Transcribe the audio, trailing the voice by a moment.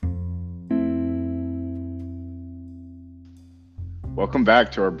Welcome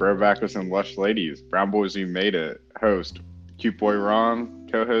back to our Bro Backers and Lush Ladies. Brown Boys, you made it. Host, Cute Boy Ron.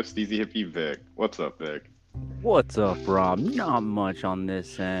 Co-host, Easy Hippie Vic. What's up, Vic? What's up, Rob? Not much on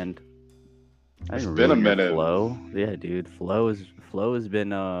this end. I It's didn't been a ruin your minute. flow. Yeah, dude. Flow has been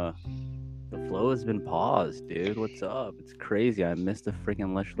the flow has been paused, dude. What's up? It's crazy. I missed the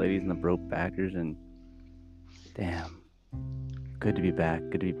freaking Lush Ladies and the Broke Backers and damn. Good to be back.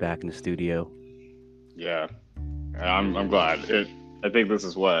 Good to be back in the studio. Yeah, I'm glad. I think this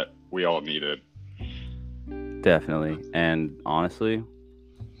is what we all needed. Definitely. And honestly,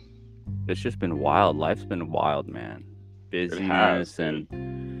 it's just been wild. Life's been wild, man. It has, Busyness dude.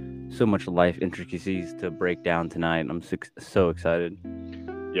 and so much life intricacies to break down tonight. I'm so excited.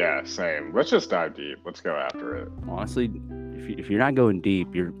 Yeah, same. Let's just dive deep. Let's go after it. Honestly, if you're not going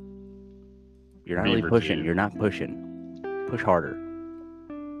deep, you're not really Beaver pushing. teeth. You're not pushing. Push harder.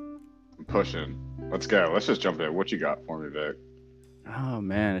 I'm pushing. Let's go. Let's just jump in. What you got for me, Vic? Oh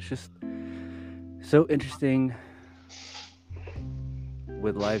man, it's just so interesting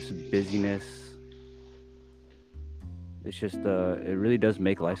with life's busyness. It's just it really does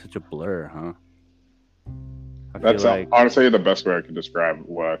make life such a blur, huh? I feel That's like honestly the best way I can describe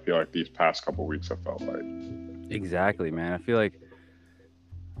what I feel like these past couple weeks have felt like. exactly, man. I feel like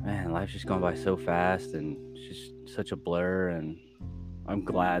man, life's just going by so fast and it's just such a blur and I'm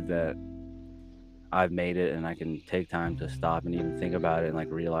glad that I've made it and I can take time to stop and even think about it and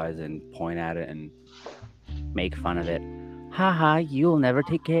like realize and point at it and make fun of it. Haha, you'll never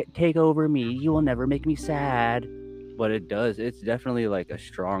take over me. You will never make me sad. But it does. It's definitely like a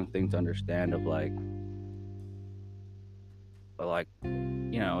strong thing to understand of like but like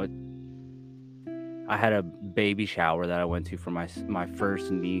I had a baby shower that I went to for my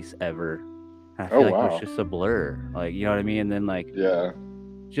first niece ever. And I Oh feel like it was wow. just a blur. Like, you know what I mean? And then like Yeah.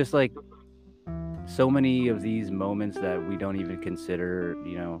 just like so many of these moments that we don't even consider,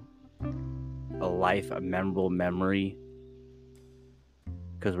 a memorable memory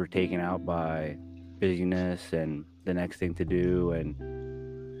because we're taken out by busyness and the next thing to do and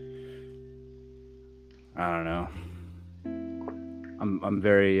I don't know. I'm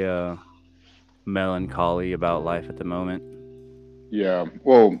very melancholy about life at the moment. Yeah.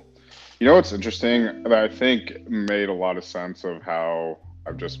 Well, you know what's interesting that I think made a lot of sense of how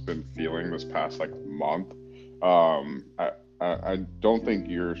I've just been feeling this past like month. I don't think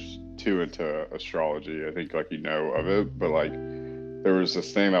you're too into astrology. I think like you know of it, but like there was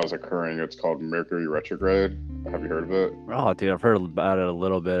this thing that was occurring. It's called Mercury retrograde. Have you heard of it? Oh, dude, I've heard about it a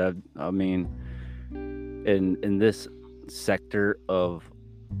little bit. I mean, in this sector of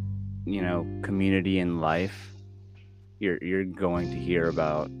community and life, you're going to hear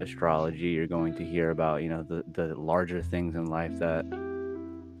about astrology. You're going to hear about the larger things in life that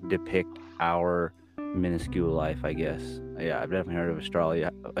depict our minuscule life, I guess. Yeah, I've definitely heard of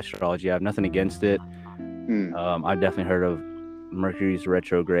astrology. I have nothing against it. Hmm. I've definitely heard of Mercury's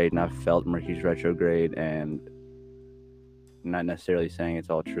retrograde, and I've felt Mercury's retrograde, and not necessarily saying it's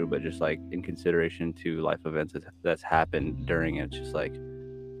all true, but just like in consideration to life events that's happened during it, it's just like,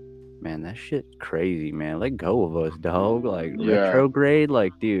 man, that shit crazy, man. Let go of us, dog. Like Yeah. retrograde,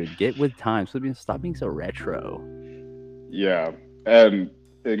 like, dude, get with time. Stop being so retro. Yeah. And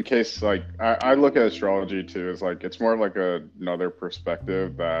in case like I look at astrology too as like it's more like another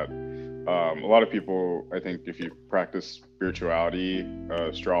perspective that a lot of people I think if you practice spirituality,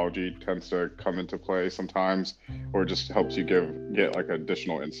 astrology tends to come into play sometimes, or just helps you get like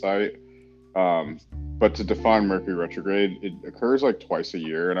additional insight. Um, but to define Mercury retrograde, it occurs like twice a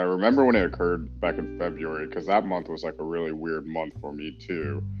year, and I remember when it occurred back in February because that month was like a really weird month for me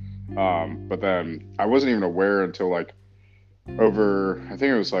too. But then I wasn't even aware until like over I think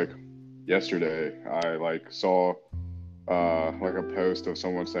it was like yesterday I like saw like a post of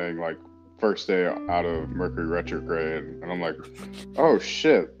someone saying like first day out of Mercury retrograde, and I'm like, oh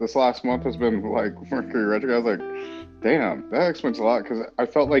shit, this last month has been like Mercury retrograde. I was like, damn, that explains a lot because I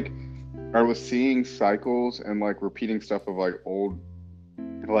felt like I was seeing cycles and like repeating stuff of like old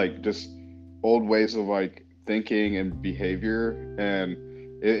like just old ways of like thinking and behavior, and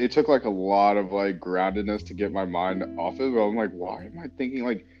it took like a lot of like groundedness to get my mind off of it. But I'm like, why am I thinking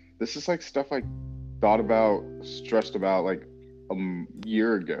like this is like stuff I thought about, stressed about like a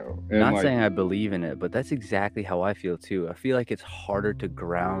year ago, and Not like saying I believe in it, but that's exactly how I feel too. I feel like it's harder to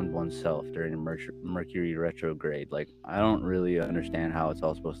ground oneself during Mercury retrograde. Like I don't really understand how it's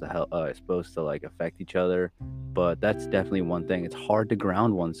all supposed to help. It's supposed to like affect each other, but that's definitely one thing. It's hard to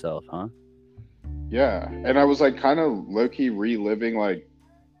ground oneself, huh? yeah, and I was like kind of low key reliving like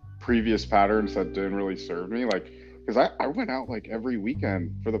previous patterns that didn't really serve me, like because I went out like every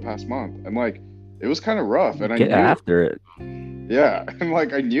weekend for the past month, and like it was kind of rough, and I Get knew after it. Yeah, and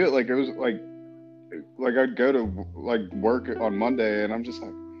like I knew it. Like it was like I'd go to like work on Monday, and I'm just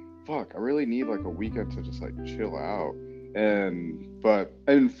like, fuck, I really need like a weekend to just like chill out. And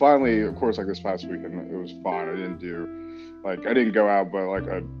finally, of course, like this past weekend, it was fine. I didn't go out, but like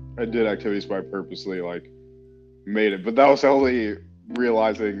I did activities, but I purposely like made it. But that was only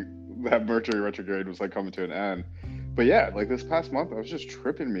realizing that Mercury retrograde was like coming to an end. But yeah, like this past month, I was just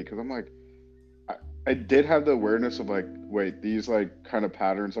tripping me because I'm like, I, I did have the awareness of like, wait, these like kind of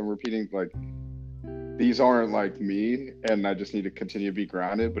patterns I'm repeating, like these aren't like me, and I just need to continue to be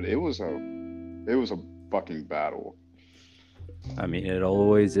grounded. But it was a fucking battle. I mean, it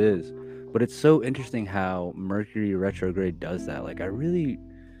always is. But it's so interesting how Mercury retrograde does that. Like, I really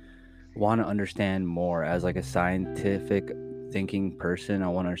want to understand more as like a scientific thinking person. I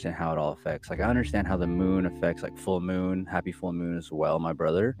want to understand how it all affects. Like, I understand how the moon affects like full moon, happy full moon as well, my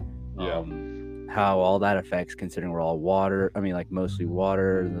brother. Yeah. How all that affects, considering we're all water. I mean, like mostly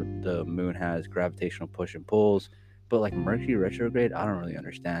water. The moon has gravitational push and pulls, but like Mercury retrograde, I don't really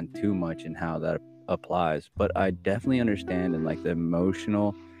understand too much in how that applies. But I definitely understand in like the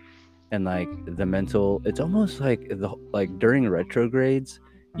emotional and like the mental. It's almost like like during retrogrades,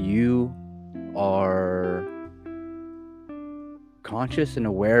 you are conscious and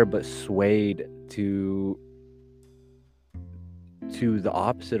aware, but swayed to the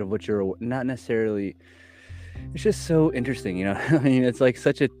opposite of what you're not necessarily. It's just so interesting, you know. I mean, it's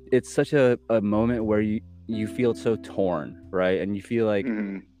such a moment where you feel so torn, right? And you feel like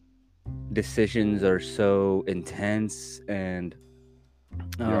Hmm. decisions are so intense, and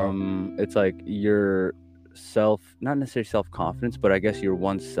Yeah. it's like your self, not necessarily self-confidence, but I guess your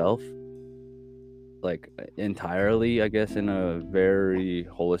one self, like entirely, I guess in a very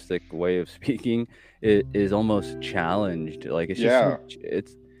holistic way of speaking, it is almost challenged. Like it's just so Yeah.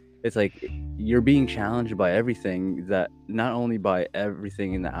 it's like you're being challenged by everything, that not only by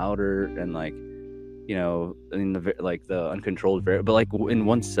everything in the outer and like, you know, in the like the uncontrolled but like in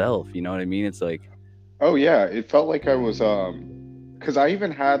oneself, you know what I mean? It's like, Oh yeah. It felt like I was because I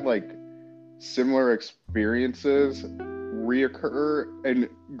even had like similar experiences reoccur, and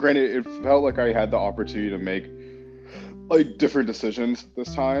granted, it felt like I had the opportunity to make like different decisions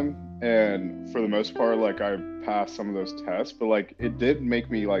this time, and for the most part, like I passed some of those tests, but like it did make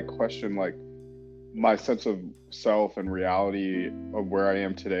me like question like my sense of self and reality of where I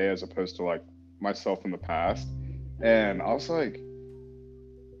am today as opposed to like myself in the past. And I was like,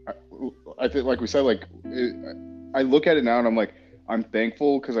 I, I think, like we said, I look at it now and I'm like, I'm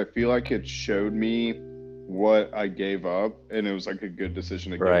thankful because I feel like it showed me what I gave up, and it was like a good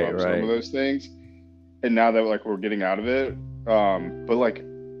decision to give right, up some of right. those things. And now that like we're getting out of it, but like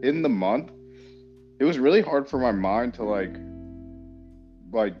in the month, it was really hard for my mind to like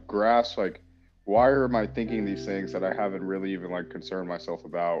grasp like why am I thinking these things that I haven't really even like concerned myself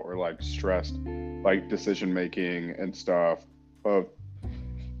about or like stressed like decision making and stuff. Uh,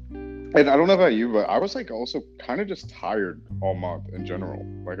 and I don't know about you, but I was like also kind of just tired all month in general.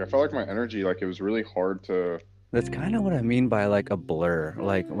 Like I felt like my energy, like it was really hard to. That's kind of what I mean by like a blur.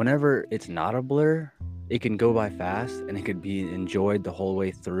 Like whenever it's not a blur, it can go by fast and it could be enjoyed the whole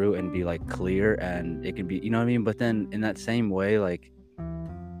way through and be like clear, and it can be, you know what I mean? But then in that same way, like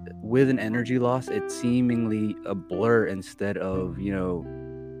with an energy loss, it's seemingly a blur instead of, you know,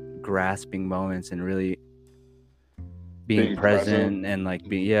 grasping moments and really being Being present. present and like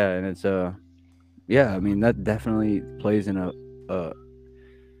be, yeah. And it's yeah, I mean that definitely plays uh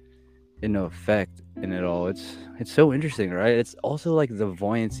in effect in it all. It's so interesting, right? It's also like the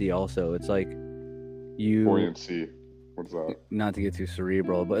buoyancy also. It's like you, Buoyancy. What's that? not to get too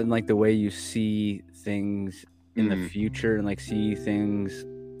cerebral, but in like the way you see things in the Mm. future and like see things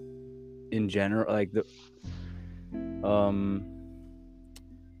in general, like the um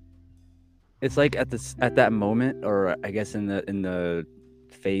it's like at that moment, or I guess in the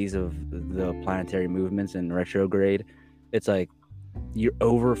phase of the planetary movements in retrograde, it's like you're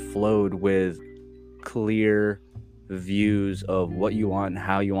overflowed with clear views of what you want and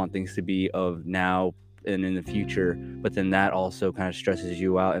how you want things to be of now and in the future. But then that also kind of stresses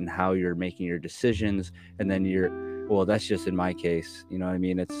you out and how you're making your decisions. And then well, that's just in my case, you know what I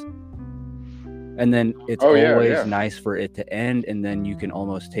mean? And then it's Oh yeah, always yeah. nice for it to end, and then you can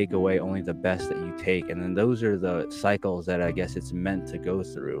almost take away only the best that you take. And then those are the cycles that I guess it's meant to go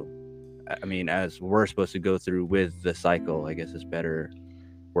through. I mean, as we're supposed to go through with the cycle, I guess is better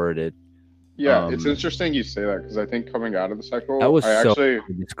worded. Yeah, it's interesting you say that because I think coming out of the That cycle, was so hard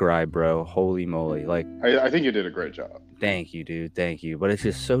to describe, bro. Holy moly! Like, I think you did a great job. thank you, dude. Thank you. But it's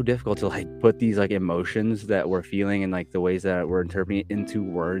just so difficult to like put these like emotions that we're feeling and like the ways that we're interpreting it into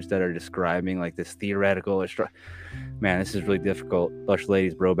words that are describing like this theoretical. Man, this is really difficult. Lush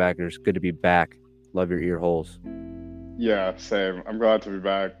ladies, bro backers, good to be back. Love your ear holes. Yeah, same. I'm glad to be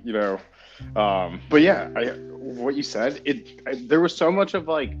back. But yeah, what you said, there was so much of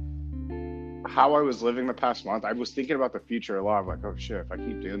like how I was living the past month. I was thinking about the future a lot. I'm like, oh shit, if I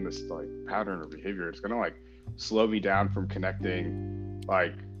keep doing this like pattern or behavior, it's gonna like slow me down from connecting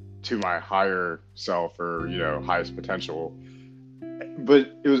like to my higher self or highest potential.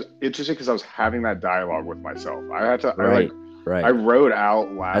 But it was interesting because I was having that dialogue with myself. I had to, Right. I wrote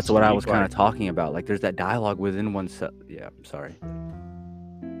out last. That's what week, I was kind of talking about. Like, there's that dialogue within oneself. Yeah, I'm sorry.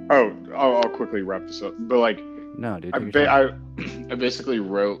 Oh, I'll quickly wrap this up. But like, no, dude. I basically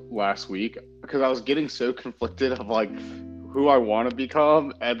wrote last week because I was getting so conflicted of like who I want to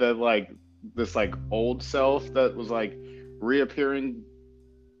become, and then like this like old self that was like reappearing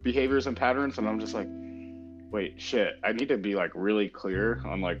behaviors and patterns, and I'm just like, wait, shit, I need to be like really clear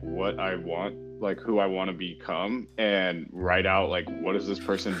on like what I want, like who I want to become, and write out like what does this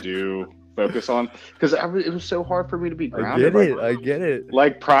person do, focus on, because it was so hard for me to be grounded. I get it.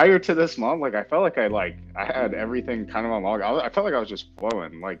 Like prior to this month, like I felt like I had everything kind of on log. I felt like I was just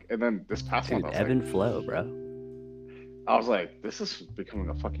flowing, like, and then this past month, I was ebb and flow, bro. I was like, this is becoming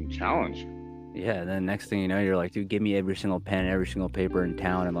a fucking challenge. Yeah, and then next thing you know, you're like, dude, give me every single pen, every single paper in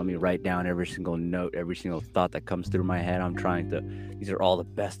town, and let me write down every single note, every single thought that comes through my head. These are all the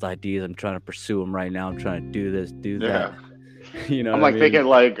best ideas. I'm trying to pursue them right now. I'm trying to do this, do that. I'm like thinking,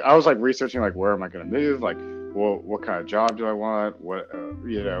 like, I was like researching, like, where am I going to move? Like, well, what kind of job do I want? What,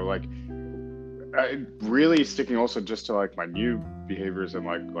 like, I really sticking also just to like my new behaviors and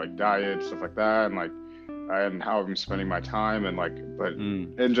like diet, stuff like that. And like, and how I'm spending my time and like,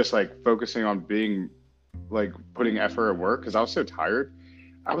 and just like focusing on being like putting effort at work because I was so tired.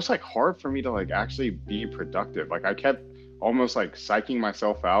 I was like hard for me to like actually be productive. Like I kept almost like psyching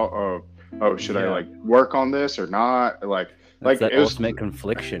myself out of, oh, should I like work on this or not? Like that ultimate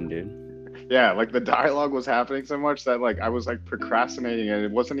confliction, dude. Yeah, like the dialogue was happening so much that like I was like procrastinating, and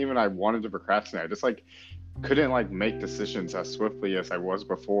it wasn't even I wanted to procrastinate. I just like couldn't like make decisions as swiftly as I was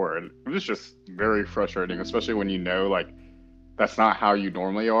before, and it was just very frustrating, especially when like that's not how you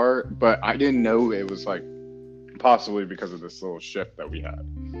normally are. But I didn't know it was like possibly because of this little shift that we had.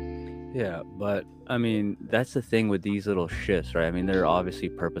 Yeah, but I mean, that's the thing with these little shifts, right? I mean, they're obviously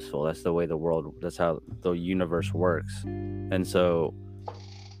purposeful. That's the way that's how the universe works. And so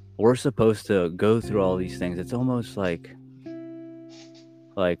we're supposed to go through all these things. It's almost like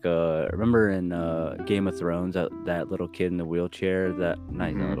remember in Game of Thrones, that little kid in the wheelchair, that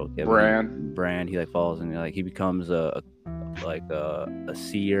not little kid, Bran, he like falls and like he becomes a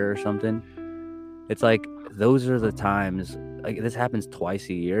seer or something. It's like those are the times, like this happens twice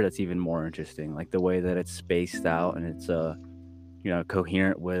a year. That's even more interesting, like the way that it's spaced out and it's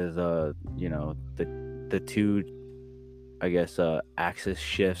coherent with the two, I guess, axis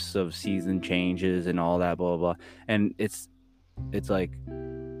shifts of season changes and all that, blah blah blah. And it's like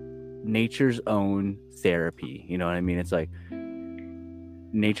nature's own therapy, you know what I mean? It's like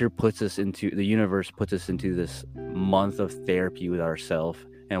nature the universe puts us into this month of therapy with ourselves,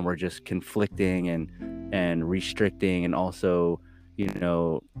 and we're just conflicting and restricting, and also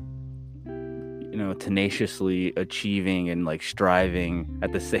tenaciously achieving and like striving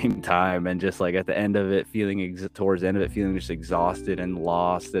at the same time, and just like at the end of it towards the end of it feeling just exhausted and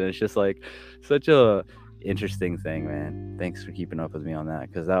lost. And it's just like such a interesting thing, man. Thanks for keeping up with me on that,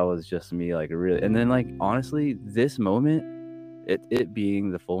 because that was just me like really. And then like honestly, this moment, it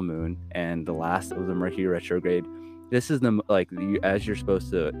being the full moon and the last of the Mercury retrograde, this is the as you're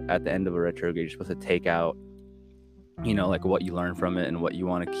supposed to, at the end of a retrograde, you're supposed to take out like what you learn from it and what you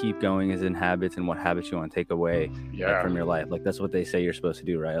want to keep going as in habits, and what habits you want to take away from your life. Like that's what they say you're supposed to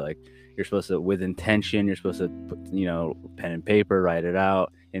do, right? Like you're supposed to, with intention, you're supposed to put pen and paper, write it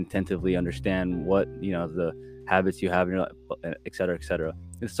out, intentively understand what the habits you have in your life, et cetera, et cetera.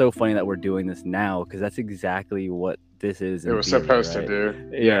 It's so funny that we're doing this now, because that's exactly what this is. It was supposed to do.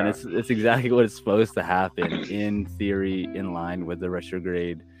 Yeah, and it's exactly what it's supposed to happen in theory, in line with the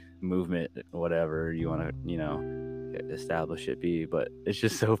retrograde movement, whatever you want to establish it be. But it's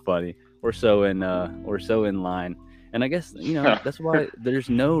just so funny. We're so in line, and I guess that's why there's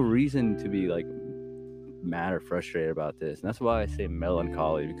no reason to be like mad or frustrated about this. And that's why I say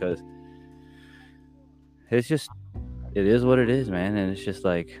melancholy, because it is what it is, man. And it's just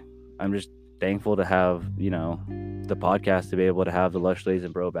like I'm just thankful to have, the podcast to be able to have the Lush Ladies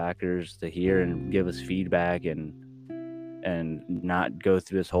and Bro backers to hear and give us feedback and not go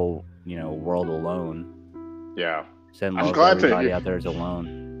through this whole, world alone. Yeah. Send I'm love to glad to everybody hear- out there is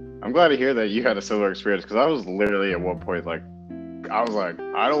alone. I'm glad to hear that you had a similar experience, because I was literally at one point like, I was like,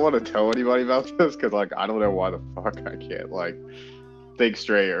 I don't want to tell anybody about this, because like I don't know why the fuck I can't like think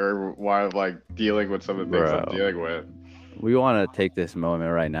straight, or why I'm like dealing with some of the things I'm Bro. dealing with. We want to take this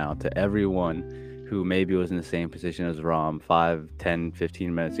moment right now to everyone who maybe was in the same position as Rom 5, 10,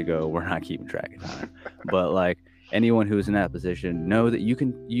 15 minutes ago. We're not keeping track of time. But like anyone who's in that position, know that you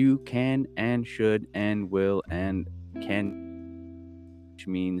can and should and will and can, which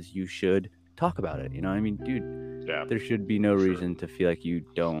means you should talk about it. You know what I mean? Dude, Yeah. there should be no reason to feel like you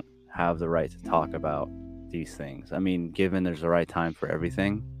don't have the right to talk about these things. I mean, given there's a right time for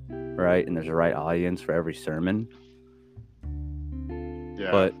everything, right? And there's a right audience for every sermon.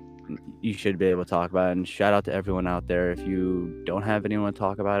 Yeah. But you should be able to talk about it. And shout out to everyone out there. If you don't have anyone to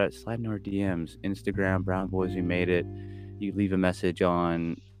talk about it, slide in our DMs, Instagram, Brown Boys We Made It. You leave a message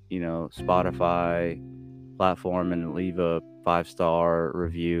on, Spotify platform and leave a 5-star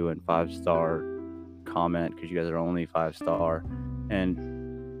review and 5-star comment, because you guys are only 5-star. And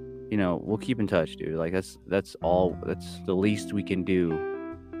we'll keep in touch, dude. Like that's the least we can do,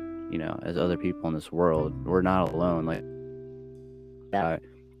 as other people in this world. We're not alone. Like, I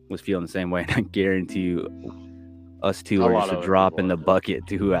was feeling the same way, and I guarantee you, us two are just a drop in the bucket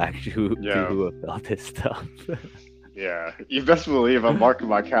to who have felt this stuff. Yeah, you best believe I'm marking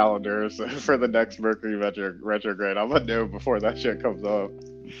my calendar for the next Mercury retrograde. I'm gonna know before that shit comes up.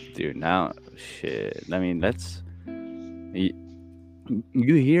 Dude, now shit. I mean, that's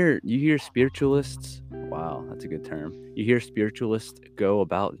you hear spiritualists. Wow, that's a good term. You hear spiritualists go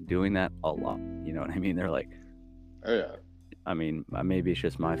about doing that a lot. You know what I mean? They're like, oh yeah. I mean, maybe it's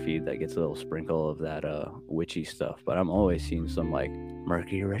just my feed that gets a little sprinkle of that witchy stuff, but I'm always seeing some like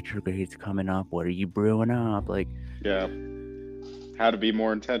Mercury retrograde's coming up. What are you brewing up? Like, yeah, how to be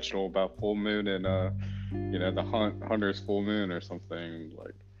more intentional about full moon and the hunter's full moon or something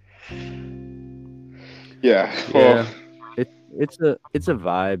like. Yeah. Well, it's a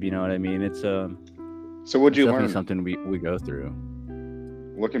vibe. You know what I mean? It's So what'd you definitely learn? something we go through.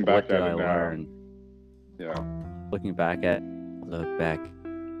 Looking back What at did it I now. learn? Yeah. Look back at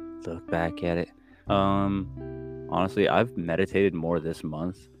it. Honestly, I've meditated more this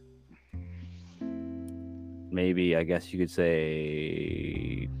month. Maybe, I guess you could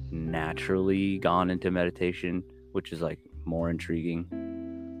say, naturally gone into meditation, which is like more intriguing.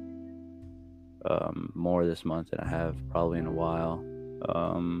 More this month than I have probably in a while.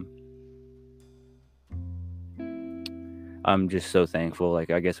 I'm just so thankful. Like,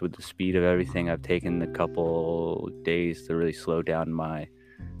 I guess with the speed of everything, I've taken a couple days to really slow down my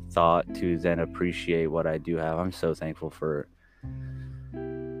thought to then appreciate what I do have. I'm so thankful for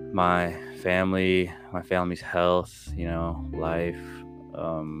my family, my family's health, life,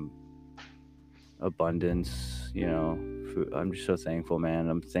 abundance, food. I'm just so thankful, man.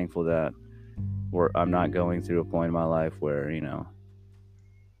 I'm thankful that I'm not going through a point in my life where,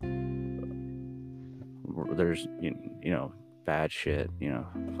 there's bad shit,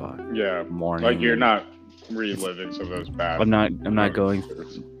 fuck. Yeah. Mourning. Like you're not reliving some of those bad. I'm not going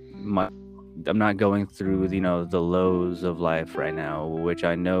through I'm not going through the lows of life right now, which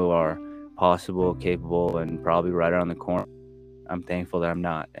I know are possible, capable, and probably right around the corner. I'm thankful that I'm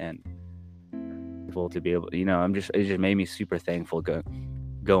not, and thankful to be able, it just made me super thankful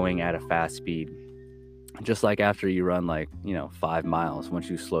going at a fast speed. Just like after you run 5 miles, once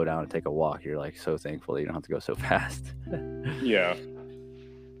you slow down and take a walk, you're like so thankful that you don't have to go so fast. Yeah.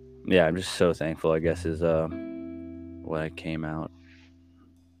 Yeah, I'm just so thankful, I guess, is what I came out.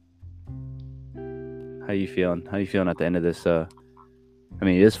 How you feeling? How you feeling at the end of this? I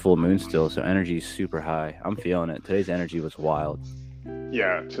mean, it is full moon still, so energy's super high. I'm feeling it. Today's energy was wild.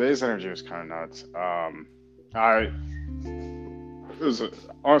 Yeah, today's energy was kind of nuts. It was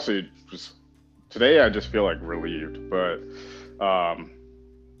honestly just today. I just feel like relieved, but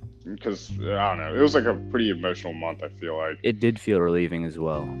because I don't know, it was like a pretty emotional month. I feel like It did feel relieving as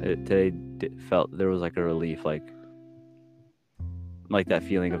well. Today felt there was like a relief, like that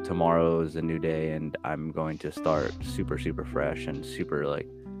feeling of tomorrow is a new day and I'm going to start super, super fresh and super like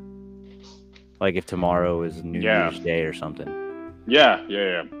if tomorrow is New Year's Day or something. Yeah.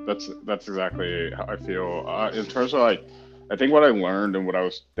 That's exactly how I feel. In terms of I think what I learned and what I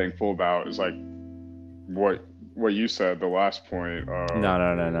was thankful about is what you said, the last point.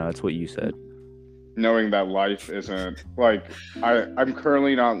 No. It's what you said. Knowing that life isn't I'm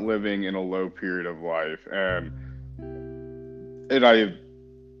currently not living in a low period of life, and I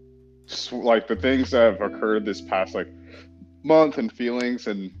like the things that have occurred this past like month and feelings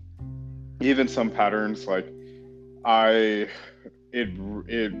and even some patterns, like I it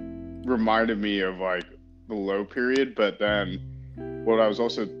it reminded me of like the low period, but then what I was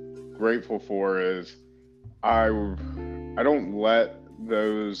also grateful for is I I don't let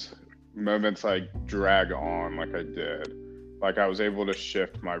those moments like drag on like I did. Like I was able to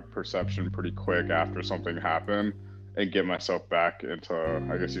shift my perception pretty quick after something happened and get myself back into,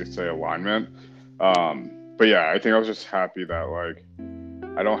 I guess you could say, alignment. But yeah, I think I was just happy that like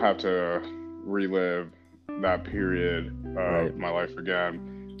I don't have to relive that period Right. of my life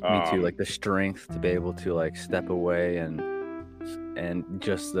again. Me too. Like the strength to be able to like step away and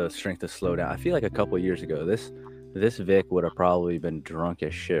just the strength to slow down. I feel like a couple of years ago, this Vic would have probably been drunk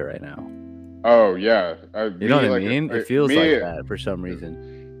as shit right now. Oh yeah, You know me what I like mean? It feels like me. that for some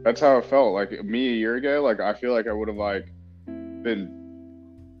reason. That's how it felt. Like me a year ago, like I feel like I would have like been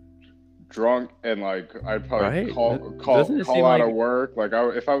drunk and like I'd probably Right? Doesn't it call seem out like of work. Like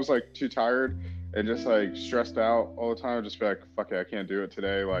if I was like too tired and just like stressed out all the time, I'd just be like, fuck it, I can't do it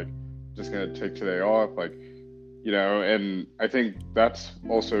today. Like just gonna take today off. Like and I think that's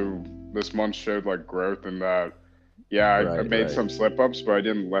also this month showed like growth in that. Yeah, I right, made right, some slip ups, but I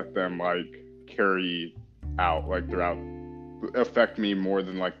didn't let them like carry out like throughout affect me more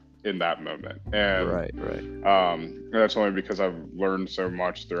than like in that moment. right, right. And that's only because I've learned so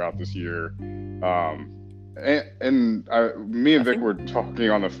much throughout this year. Me I and Vic think were talking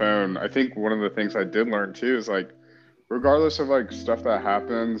on the phone. I think one of the things I did learn too is like, regardless of like stuff that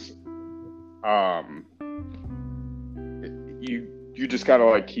happens, um, you just gotta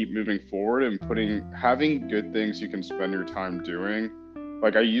like keep moving forward and having good things you can spend your time doing.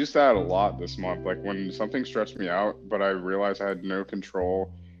 Like I used that a lot this month. Like when something stressed me out, but I realized I had no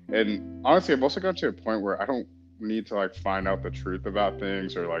control. And honestly, I've also got to a point where I don't need to like find out the truth about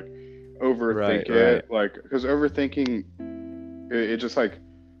things or like right, overthink right. it. Like because overthinking, it just like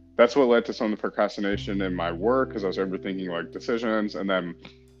that's what led to some of the procrastination in my work because I was overthinking like decisions, and then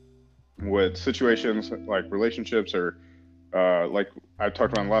with situations like relationships or like I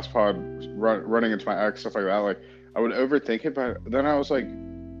talked about in the last pod, running into my ex, stuff like that. Like I would overthink it, but then I was like,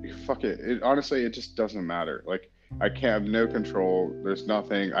 fuck it. Honestly, it just doesn't matter. Like I can't have no control. There's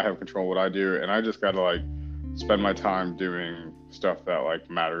nothing. I have control what I do, and I just gotta like spend my time doing stuff that like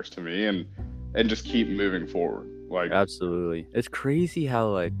matters to me, and just keep moving forward. Like Absolutely. It's crazy how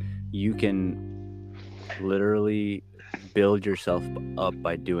like you can literally build yourself up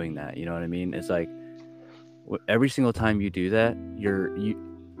by doing that. You know what I mean? It's like every single time you do that,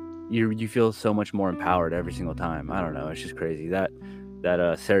 you feel so much more empowered every single time. I don't know. It's just crazy that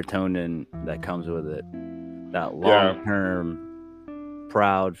serotonin that comes with it, that long yeah, term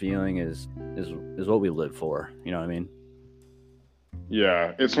proud feeling is what we live for. You know what I mean?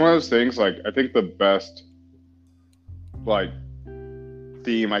 yeah. It's one of those things. Like I think the best like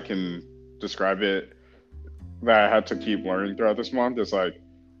theme I can describe it that I had to keep learning throughout this month is like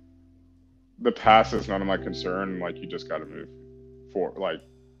the past is none of my concern. Like you just got to move forward. Like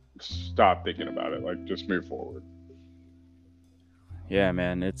stop thinking about it. Like just move forward. Yeah,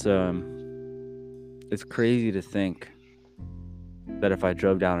 man. It's crazy to think that if I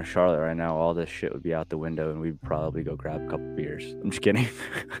drove down to Charlotte right now, all this shit would be out the window and we'd probably go grab a couple beers. I'm just kidding.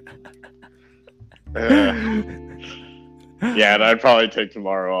 Yeah, and I'd probably take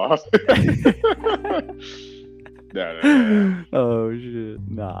tomorrow off. No. Oh shit.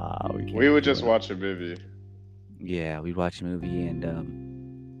 Nah, we can't. We would do just it. watch a movie. Yeah, we'd watch a movie and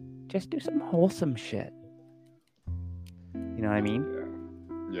just do some wholesome shit. You know what I mean?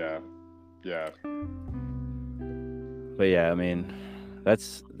 Yeah. Yeah. But yeah, I mean,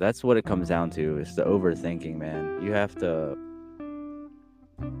 that's what it comes down to is the overthinking, man. You have to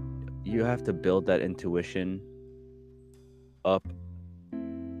build that intuition up.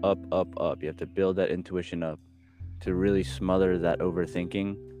 You have to build that intuition up to really smother that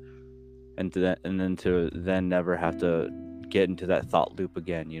overthinking and then never have to get into that thought loop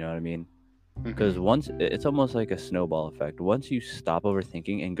again, you know what I mean? Because once it's almost like a snowball effect. Once you stop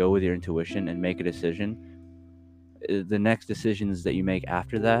overthinking and go with your intuition and make a decision, the next decisions that you make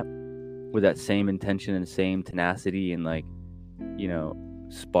after that with that same intention and same tenacity and like,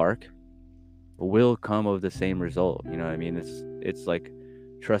 spark will come of the same result. You know what I mean? It's like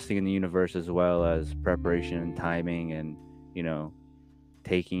trusting in the universe as well as preparation and timing and,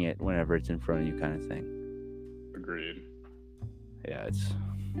 taking it whenever it's in front of you kind of thing. Agreed. Yeah, it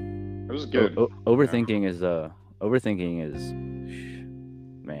was good. Overthinking is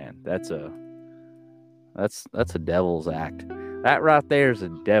man, that's a devil's act. That right there is a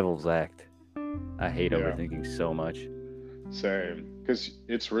devil's act. I hate overthinking so much. Same. Because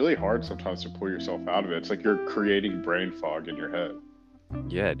it's really hard sometimes to pull yourself out of it. It's like you're creating brain fog in your head.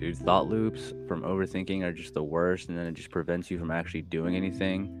 Yeah, dude, thought loops from overthinking are just the worst, and then it just prevents you from actually doing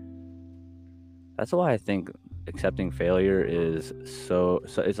anything. That's why I think accepting failure is so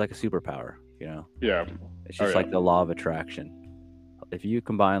it's like a superpower, you know? Yeah. It's Oh, just yeah. like the law of attraction. If you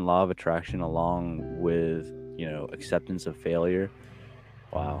combine law of attraction along with, acceptance of failure,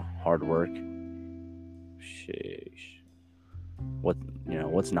 wow, hard work, sheesh. What,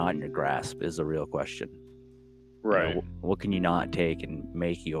 what's not in your grasp is the real question. Right. What can you not take and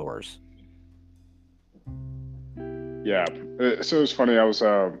make yours? Yeah. So it's funny. I was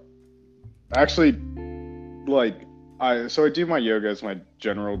actually like I do my yoga as my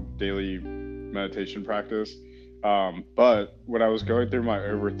general daily meditation practice. But when I was going through my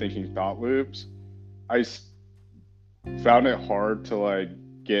overthinking thought loops, I found it hard to like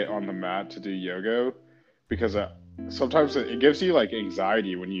get on the mat to do yoga because sometimes it gives you like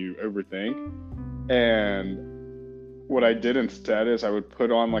anxiety when you overthink. And what I did instead is I would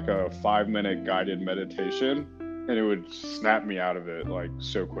put on like a 5 minute guided meditation and it would snap me out of it like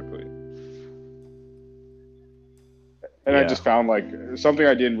so quickly. And I Yeah. just found like something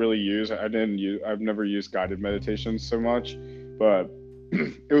I didn't really use. I've never used guided meditations so much, but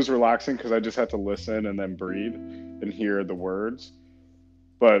it was relaxing because I just had to listen and then breathe and hear the words.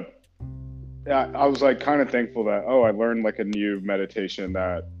 But yeah, I was like kind of thankful that, oh, I learned like a new meditation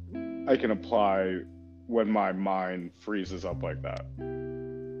that I can apply when my mind freezes up like that.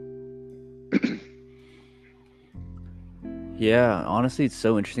 Yeah, honestly, it's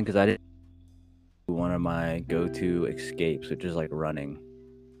so interesting because I didn't do one of my go-to escapes, which is like running.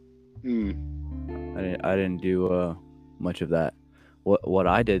 I didn't do much of that. What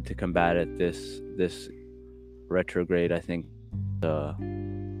I did to combat it this retrograde, I think,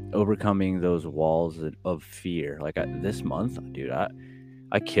 overcoming those walls of fear. Like this month, dude, I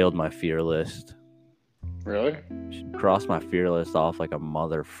killed my fear list. Really? Crossed my fear list off like a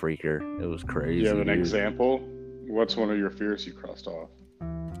mother freaker. It was crazy. Do you have an dude. example? What's one of your fears you crossed off?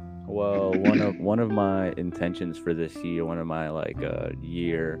 Well, one of my intentions for this year, one of my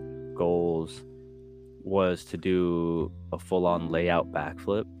year goals, was to do a full-on layout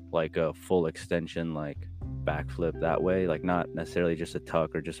backflip, like a full extension like backflip that way, like not necessarily just a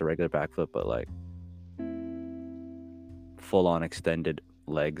tuck or just a regular backflip, but like full-on extended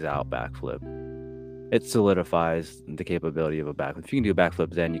legs out backflip. It solidifies the capability of a backflip. If you can do a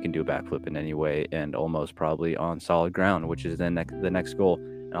backflip, then you can do a backflip in any way and almost probably on solid ground, which is then the next goal.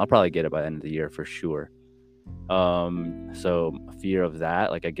 And I'll probably get it by the end of the year for sure. So fear of that,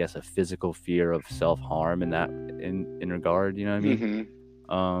 like I guess a physical fear of self-harm in regard, you know what I mean?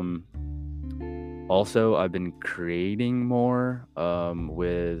 Mm-hmm. Also I've been creating more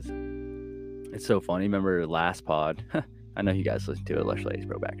with, it's so funny, remember last pod? I know you guys listen to it, Lush Ladies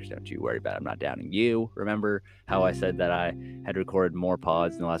Pro Backers, don't you worry about it. I'm not downing you. Remember how I said that I had recorded more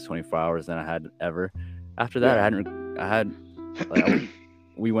pods in the last 24 hours than I had ever? After that, yeah.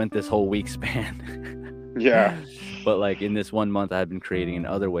 We went this whole week span. Yeah. But like in this 1 month, I had been creating in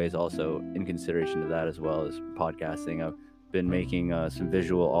other ways also in consideration to that, as well as podcasting. I've been making some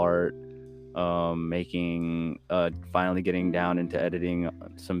visual art, finally getting down into editing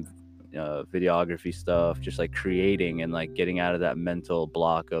some videography stuff, just like creating and like getting out of that mental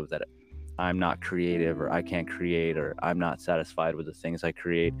block of that I'm not creative or I can't create or I'm not satisfied with the things I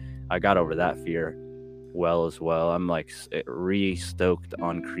create. I got over that fear as well. I'm like re-stoked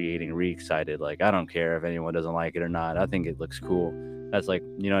on creating, re-excited. Like I don't care if anyone doesn't like it or not. I think it looks cool. That's like,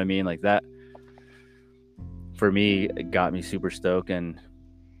 you know what I mean? Like that for me, it got me super stoked and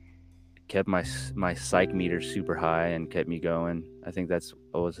kept my psych meter super high and kept me going. I think that's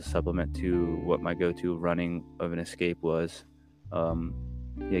always a supplement to what my go-to running of an escape was.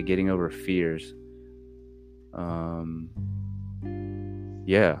 Getting over fears.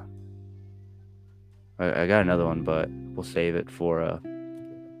 Yeah. I got another one, but we'll save it for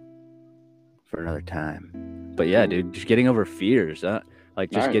another time. But yeah, dude, just getting over fears.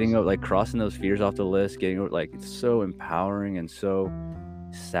 Like just getting over, like crossing those fears off the list, getting over, like it's so empowering and so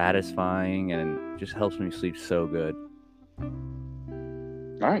satisfying and just helps me sleep so good.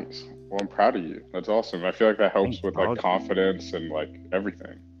 Nice. Well, I'm proud of you. That's awesome. I feel like that helps with like confidence and like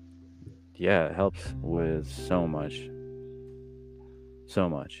everything. Yeah, it helps with so much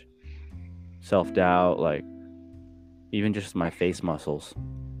self-doubt, like even just my face muscles.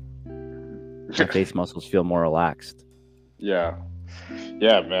 My face muscles feel more relaxed. Yeah,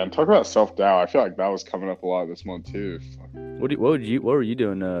 man. Talk about self-doubt. I feel like that was coming up a lot this month too. What were you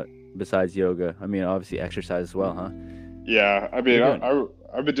doing besides yoga? I mean, obviously exercise as well, huh? Yeah, I mean,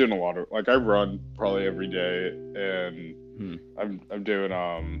 I've been doing a lot of, like, I run probably every day, and Hmm. I'm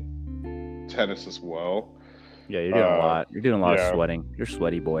doing tennis as well. Yeah, you're doing a lot. You're doing a lot of Yeah, sweating. You're a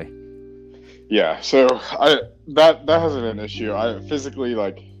sweaty boy. yeah. So that hasn't been an issue. I physically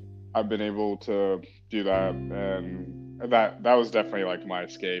like I've been able to do that, and that was definitely like my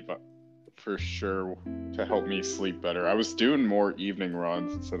escape for sure to help me sleep better. I was doing more evening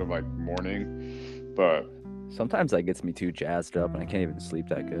runs instead of like morning, but Sometimes that gets me too jazzed up and I can't even sleep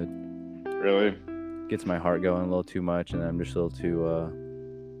that good. really, Gets my heart going a little too much and I'm just a little too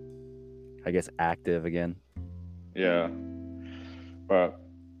I guess active again. yeah. But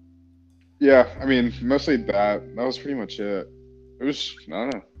yeah, I mean, mostly that. That was pretty much it. It was I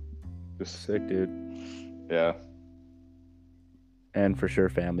don't know, just Sick, dude. yeah. And for sure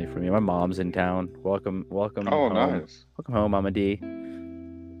family for me. My mom's in town. Welcome Oh, home. nice. Welcome home, Mama D.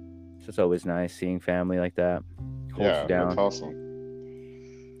 It's just always nice seeing family like that. Holds you Yeah, that's down.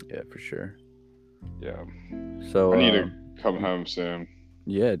 awesome. Yeah, for sure. Yeah, So I need to come home soon.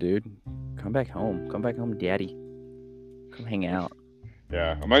 yeah, dude. Come back home. Come back home, daddy. Come hang out.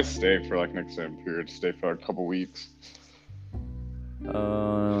 Yeah, I might stay for like next time period. Stay for a couple weeks.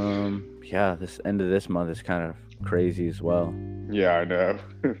 Yeah, this end of this month is kind of crazy as well. Yeah, I know.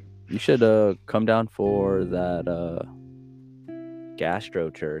 You should come down for that gastro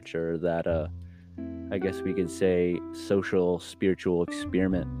church or that I guess we could say social spiritual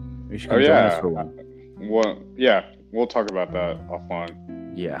experiment. You should Oh come join us yeah. for one. Well, yeah, we'll talk about that offline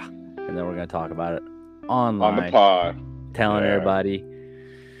Yeah. And then we're gonna talk about it on the online, pod. telling Yeah. everybody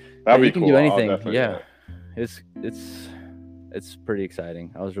That'd you be can cool. do I'll anything. definitely Yeah. do it. It's pretty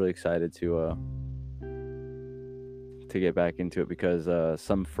exciting. I was really excited to get back into it because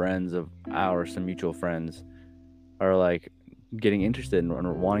some friends of ours, some mutual friends, are like getting interested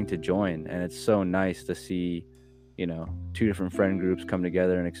and wanting to join, and it's so nice to see, two different friend groups come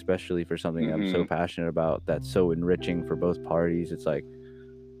together, and especially for something I'm so passionate about that's so enriching for both parties. It's like,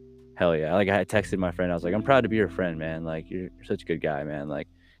 hell yeah. Like I had texted my friend, I was like, I'm proud to be your friend, man. Like you're such a good guy, man. Like,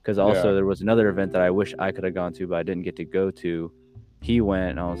 because also Yeah. there was another event that I wish I could have gone to, but I didn't get to go to. He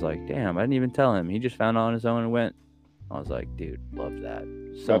went, and I was like, damn, I didn't even tell him. He just found out on his own and went. I was like, dude, love that.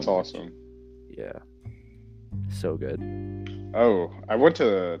 So That's much. awesome. Yeah. So good. Oh, I went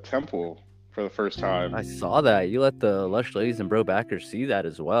to Temple for the first time. I saw that. You let the Lush Ladies and Bro Backers see that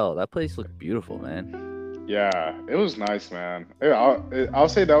as well. That place looked beautiful, man. Yeah, it was nice, man. Yeah, I'll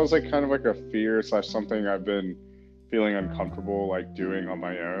say that was like kind of like a fear / something I've been feeling uncomfortable like doing on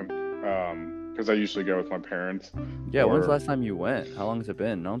my own. Because I usually go with my parents. Yeah, when's the last time you went? How long has it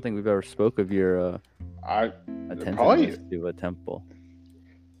been? I don't think we've ever spoke of your attentiveness to a temple.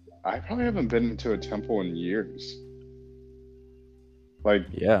 I probably haven't been to a temple in years. Like,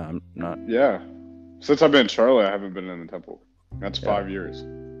 yeah, I'm not. Yeah, since I've been in Charlotte, I haven't been in the temple. That's 5 years.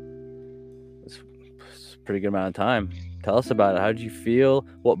 It's a pretty good amount of time. Tell us about it. How did you feel?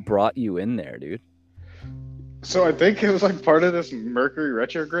 What brought you in there, dude? So I think it was like part of this Mercury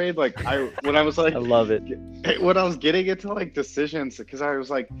retrograde. Like when I was like, I love it. When I was getting into like decisions, because I was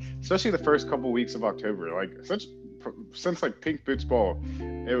like, especially the first couple weeks of October, like since like Pink Boots Ball,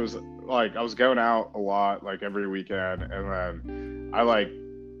 it was like I was going out a lot, like every weekend, and then I like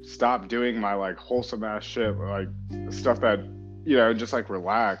stopped doing my like wholesome ass shit, like stuff that just like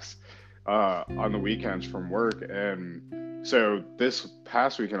relax on the weekends from work. And so this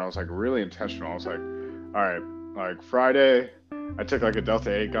past weekend, I was like really intentional. I was like, all right, like Friday, I took like a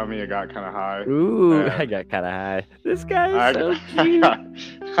Delta 8 gummy. I got kind of high. Ooh, I got kind of high. This guy is so cute.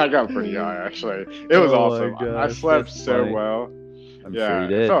 I got pretty high, actually. It was awesome. I slept so well. I'm sure you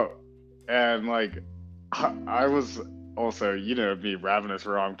did. And like, I was also, me, Ravenous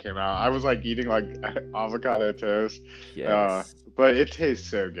Rom came out. I was like eating like avocado toast. Yes. But it tastes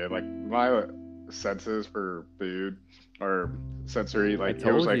so good. Like my senses for food or sensory, like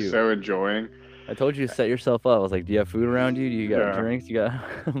it was like so enjoying. I told you to set yourself up. I was like, do you have food around you? Do you got drinks? You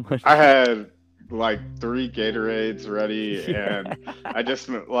got I had like 3 Gatorades ready, and I just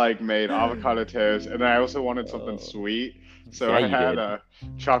like made avocado toast, and I also wanted something sweet, so I had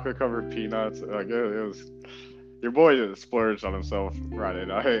chocolate covered peanuts. Like it was, your boy splurged on himself Friday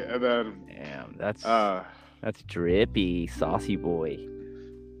night, and then damn, that's drippy, saucy boy.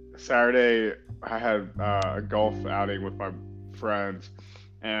 Saturday I had a golf outing with my friends,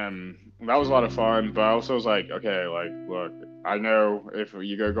 and that was a lot of fun. But I also was like, okay, like look, I know if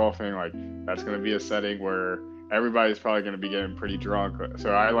you go golfing, like that's gonna be a setting where everybody's probably gonna be getting pretty drunk.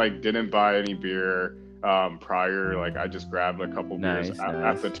 So I like didn't buy any beer prior. Like I just grabbed a couple beers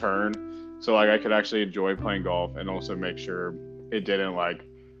at the turn, so like I could actually enjoy playing golf and also make sure it didn't like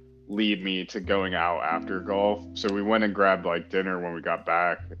lead me to going out after golf. So we went and grabbed like dinner when we got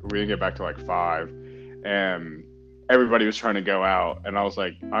back. We didn't get back till like 5, and everybody was trying to go out, and I was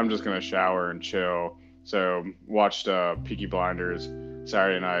like, I'm just gonna shower and chill. So watched Peaky Blinders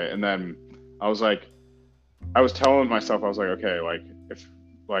Saturday night, and then I was like, I was telling myself, I was like, okay, like if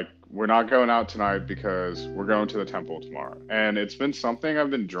like we're not going out tonight because we're going to the temple tomorrow, and it's been something I've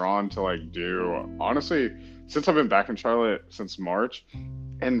been drawn to like do honestly since I've been back in Charlotte since March,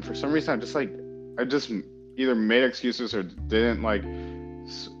 and for some reason I just either made excuses or didn't like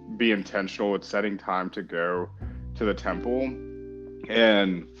be intentional with setting time to go to the temple,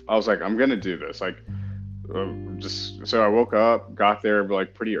 and I was like, I'm gonna do this, like just so I woke up, got there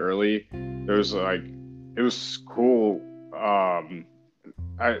like pretty early. There was like it was cool.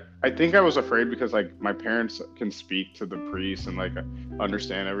 I think I was afraid because like my parents can speak to the priest and like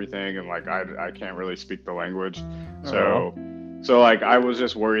understand everything, and like I can't really speak the language, Oh, so like I was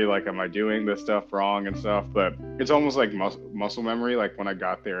just worried like am I doing this stuff wrong and stuff. But it's almost like muscle memory. Like when I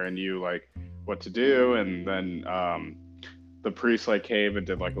got there, I knew like what to do, and then the priest like came and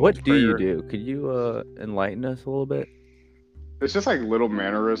did like a little what do you prayer. do? Could you enlighten us a little bit? It's just like little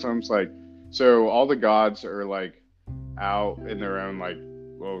mannerisms, like so all the gods are like out in their own like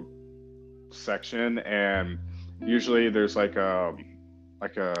little section, and usually there's like a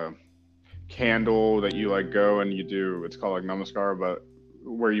candle that you like go and you do, it's called like namaskar, but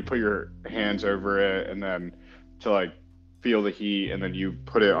where you put your hands over it and then to like feel the heat, and then you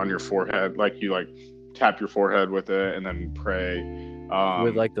put it on your forehead, like you like tap your forehead with it and then pray. With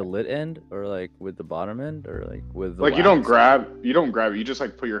um like the lit end, or like with the bottom end, or like with the like wax? you don't grab it, you just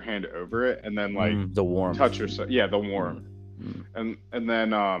like put your hand over it and then like The warmth. touch yourself, yeah, the warmth. Mm, mm. And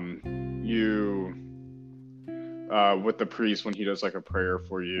then you with the priest when he does like a prayer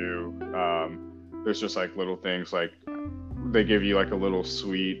for you, there's just like little things like they give you like a little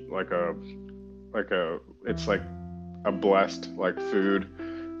sweet like a it's like a blessed like food,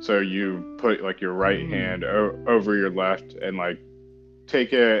 so you put like your right Mm. hand over your left and like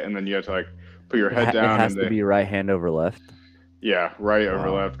take it, and then you have to like put your head It down has and to the be right hand over left. yeah, right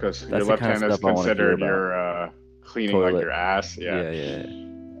over Wow, left, because your that's the left kind of hand is stuff I want to hear considered about. your cleaning like Toilet. your ass, yeah. Yeah, yeah.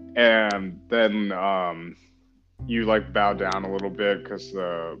 And then you like bow down a little bit because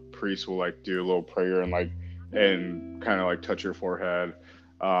the priest will like do a little prayer and like and kind of like touch your forehead.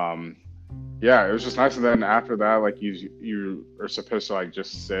 um yeah, it was just nice. And then after that, like you are supposed to like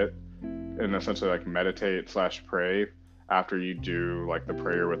just sit and essentially like meditate slash pray after you do like the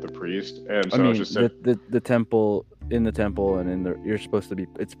prayer with the priest. And I so I was mean, just sit, the temple, in the temple and in the, you're supposed to be,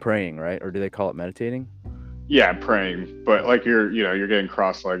 it's praying, right? Or do they call it meditating? yeah, praying, but like you're you know you're getting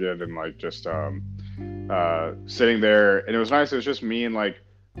cross-legged and like just sitting there, and it was nice. It was just me and like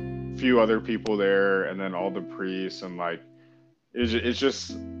a few other people there, and then all the priests, and like it's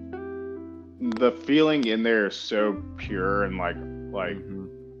just the feeling in there is so pure and like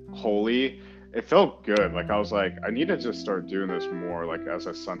Mm-hmm. holy. It felt good. Like I was like, I need to just start doing this more, like as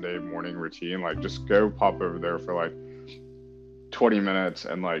a Sunday morning routine. Like just go pop over there for like 20 minutes,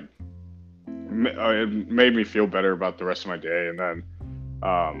 and like it made me feel better about the rest of my day. And then,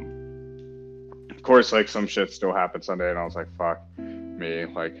 of course, like some shit still happened Sunday, and I was like, fuck me.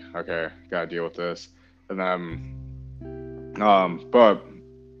 Like, okay, gotta deal with this. And then, but at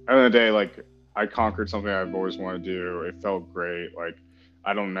the end of the day, like I conquered something I've always wanted to do. It felt great. Like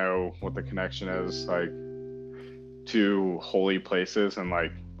I don't know what the connection is like to holy places and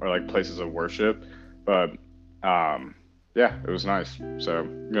like or like places of worship, but um, yeah, it was nice. So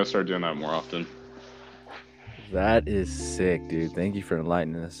I'm gonna start doing that more often. That is sick, dude. Thank you for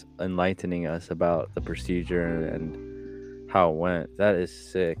enlightening us about the procedure and how it went. That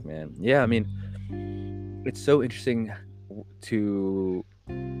is sick, man. Yeah, I mean, it's so interesting to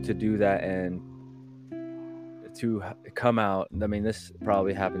do that and to come out. I mean, this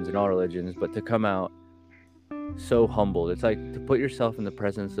probably happens in all religions, but to come out so humbled. It's like to put yourself in the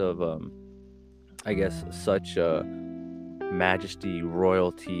presence of I guess such majesty,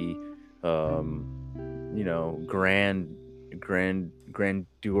 royalty,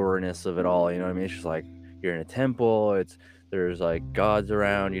 grandurness of it all. You know what I mean? It's just like you're in a temple. There's like gods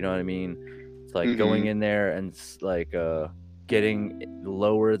around. You know what I mean? It's like going Hmm. in there and like getting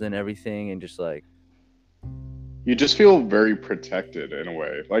lower than everything and just like You just feel very protected in a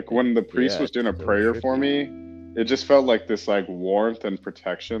way. Like when the priest yeah, was doing it's a so prayer for trippy. me, it just felt like this like warmth and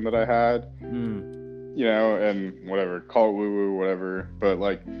protection that I had, Mm. you know, and whatever, call it woo woo, whatever. But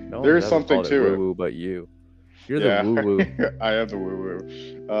like No there one's is ever something called it to woo it. woo, but you. You're the Yeah, woo woo. I have the woo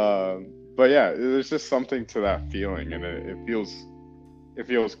woo. But yeah, there's just something to that feeling, and it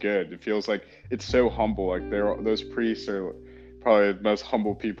feels good. It feels like it's so humble. Like those priests are probably the most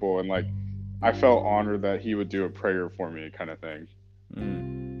humble people, and like I felt honored that he would do a prayer for me, kind of thing.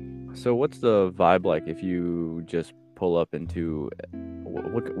 Mm. So what's the vibe like if you just pull up into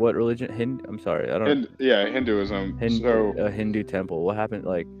what religion? I'm sorry, I don't. And yeah, Hinduism. So A Hindu temple. What happened?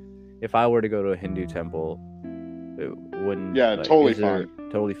 Like, if I were to go to a Hindu temple, it wouldn't. yeah, Like, totally is there fine.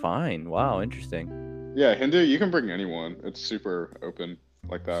 totally fine? Wow, interesting. Yeah, Hindu, you can bring anyone. It's super open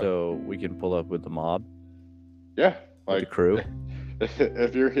like that. So we can pull up with the mob, Yeah, with the like crew.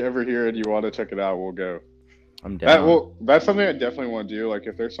 if you're ever here and you want to check it out, we'll go. I'm down. That's something I definitely want to do. Like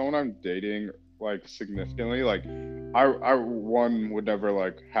if there's someone I'm dating like significantly, like I one would never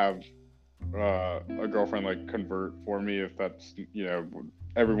like have a girlfriend like convert for me if that's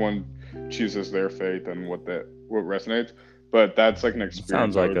everyone chooses their faith and what resonates. But that's like an It sounds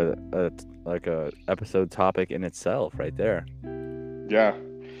experience I like would. a episode topic in itself, right there. Yeah.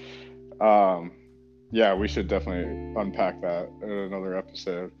 Um, yeah, we should definitely unpack that in another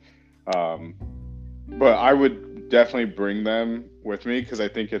episode. Um, but I would definitely bring them with me because I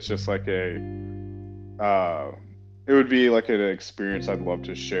think it's just like uh, it would be like an experience I'd love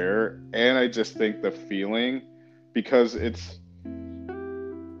to share, and I just think the feeling because it's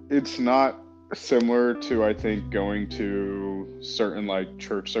not similar to I think going to certain like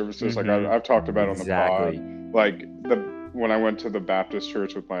church services like Mm-hmm. I've talked about on the pod Exactly. like the when I went to the Baptist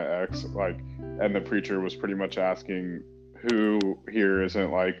church with my ex like and the preacher was pretty much asking who here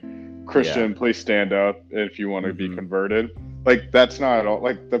isn't like Yeah. Christian, please stand up if you want to be Mm-hmm. converted. Like that's not at all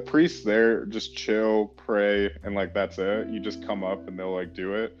like the priests there just chill, pray, and like that's it. You just come up and they'll like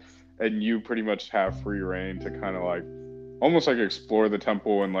do it. And you pretty much have free reign to kind of like almost like explore the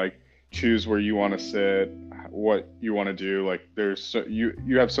temple and like choose where you want to sit, what you want to do. Like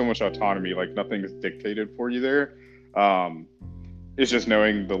you have so much autonomy. Like nothing is dictated for you there. Um, it's just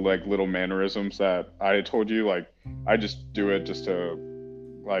knowing the like little mannerisms that I told you. Like I just do it just to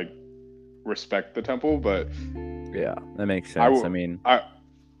like respect the temple, but Yeah, that makes I sense. I will. mean,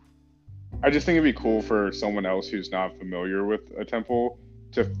 I just think it'd be cool for someone else who's not familiar with a temple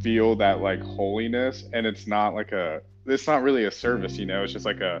to feel that like holiness, and it's not really a service, it's just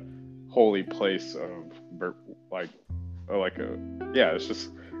like a holy place of like like a yeah, it's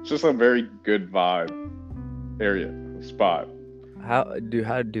just a very good vibe area spot. how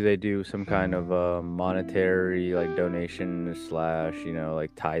do they do some kind of monetary like donation slash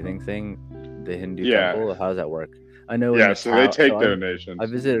like tithing thing? The Hindu Yeah, temple. How does that work? I know in yeah. the So they Tao. take I donations.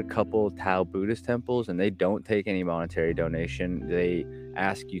 visited a couple Tao Buddhist temples, and they don't take any monetary donation. They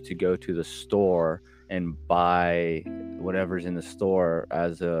ask you to go to the store and buy whatever's in the store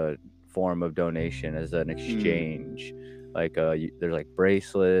as a form of donation, as an exchange. Like there's like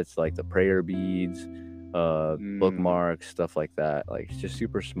bracelets, like the prayer beads, Mm. bookmarks, stuff like that. Like it's just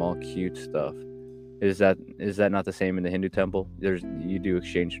super small, cute stuff. Is that not the same in the Hindu temple? You do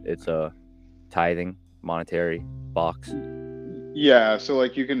exchange. It's a tithing monetary box. Yeah, so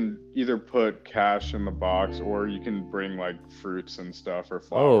like you can either put cash in the box or you can bring like fruits and stuff or Oh,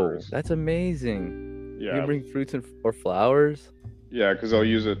 flowers. that's amazing. You can Yeah, bring fruits or flowers. yeah, because I'll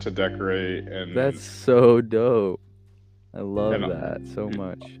use it to decorate That's so dope. I and love that so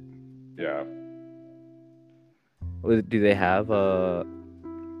much. yeah. Do they have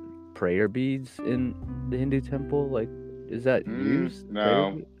prayer beads in the Hindu temple? Like, is that used prayer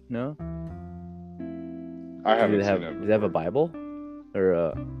No, bead? No. I Do they haven't seen have it do they have a before. Bible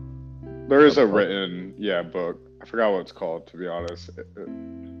or There a is a book? written, yeah, book. I forgot what it's called to be honest,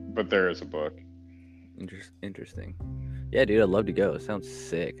 but there is a book. Interesting. Yeah, dude, I'd love to go. It sounds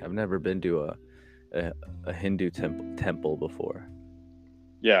sick. I've never been to a, a Hindu temple before.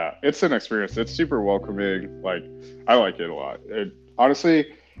 Yeah, it's an experience. It's super welcoming. Like I like it a lot.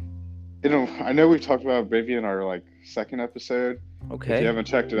 Honestly, I know we've talked about it maybe in our like second episode. If you Okay. haven't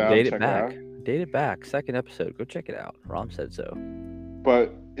checked it out, Date it check it back. out. Date it back. Second episode. Go check it out. Rom said so.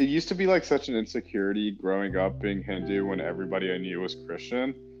 But it used to be like such an insecurity growing up being Hindu when everybody I knew was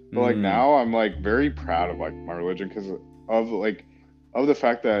Christian. But like Mm. now I'm like very proud of like my religion because of like of the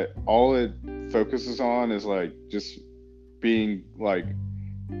fact that all it focuses on is like just being like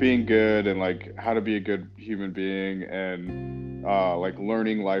being good and like how to be a good human being and like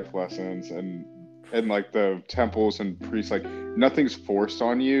learning life lessons and like the temples and priests like nothing's forced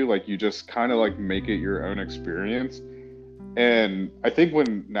on you like you just kind of like make it your own experience and I think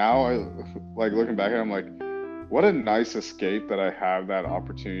when now I like looking back at it, I'm like what a nice escape that I have that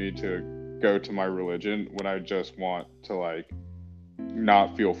opportunity to go to my religion when I just want to like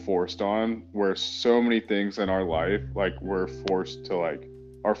not feel forced on where so many things in our life like we're forced to like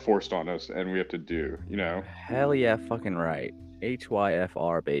are forced on us and we have to do. Hell yeah, fucking right.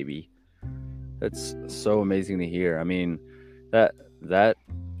 HYFR, baby. That's so amazing to hear. I mean, that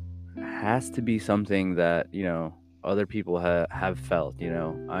has to be something that other people have felt.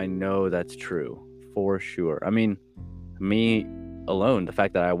 I know that's true for sure. I mean, me alone. The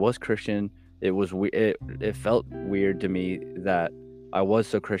fact that I was Christian, it felt weird to me that I was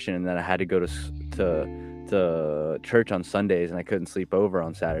so Christian and that I had to go to church on Sundays and I couldn't sleep over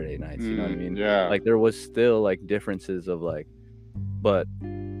on Saturday nights. You know what I mean? Yeah. Like there was still like differences of like, but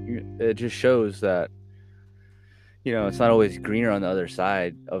it just shows that it's not always greener on the other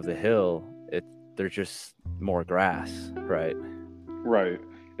side of the hill. There's just more grass, right? Right.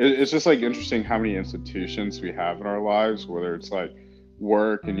 It's just like interesting how many institutions we have in our lives, whether it's like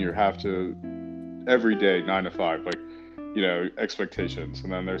work and you have to every day 9 to 5, like expectations,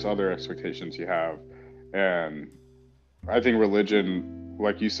 and then there's other expectations you have, and I think religion,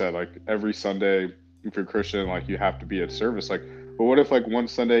 like you said, like every Sunday, if you're Christian, like you have to be at service. Like, but what if like one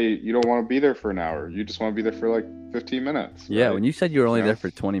Sunday you don't want to be there for an hour? You just want to be there for like 15 minutes, Yeah, right? when you said you were only You there know?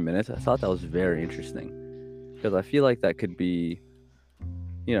 for 20 minutes, I thought that was very interesting because I feel like that could be,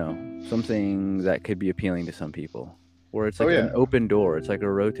 something that could be appealing to some people, where it's Oh like yeah, an open door. It's like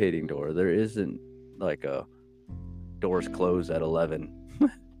a rotating door. There isn't like a doors closed at 11.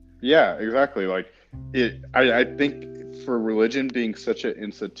 yeah, exactly. Like I think for religion being such an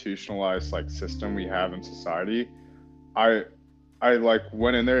institutionalized like system we have in society, I I like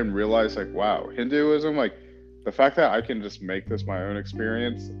went in there and realized like wow, Hinduism, like the fact that I can just make this my own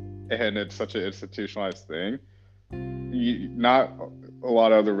experience and it's such an institutionalized thing. Not a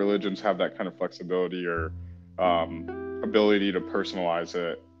lot of other religions have that kind of flexibility or ability to personalize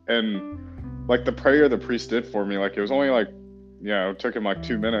it. And like the prayer the priest did for me, like it was only like it took him like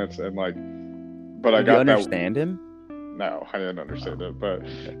 2 minutes, and like but I Did you got that. understand him? No, I didn't understand Oh, it, but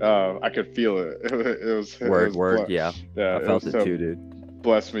okay. I could feel it. Word. Yeah, Yeah, I it was felt it so too, dude.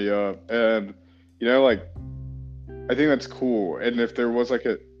 blessed me up, and like I think that's cool. And if there was like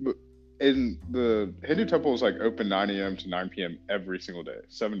in the Hindu temple is like open 9 a.m. to 9 p.m. every single day,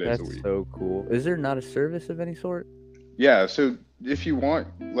 7 days a That's week. so cool. Is there not a service of any sort? Yeah, so if you want,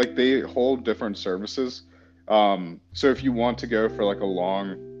 like they hold different services. So if you want to go for like a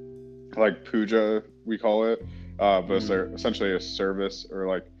long, like puja, we call it, but it's Mm, essentially a service or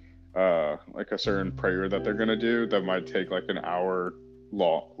like a certain prayer that they're gonna do that might take like an hour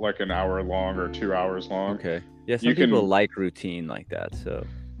long or 2 hours long. okay. Yeah, some You people can like routine like that. So,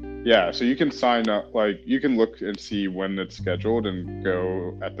 Yeah, so you can sign up, like you can look and see when it's scheduled and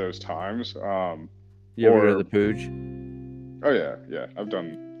go at those times. you ever go to the Or Pooj? oh yeah, yeah, I've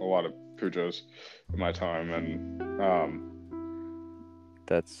done a lot of pujas in my time, and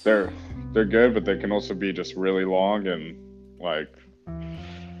That's they're they're good, but they can also be just really long and like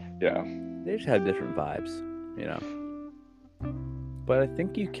yeah. they just have different vibes, you know. But I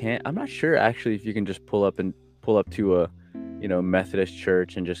think you can. I'm not sure actually if you can just pull up to a, Methodist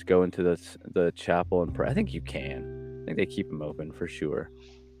church and just go into the chapel and pray. I think you can. I think they keep them open for sure.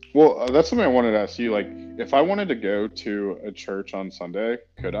 Well, that's something I wanted to ask you. Like, if I wanted to go to a church on Sunday,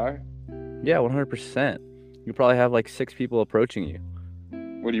 could I? Yeah, 100%. You probably have like 6 people approaching you.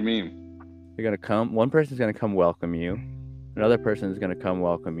 What do you mean? They're gonna come. One person's gonna come welcome you. Another person's gonna come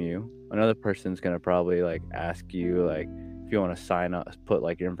welcome you. Another person's gonna probably like ask you like if you want to sign up, put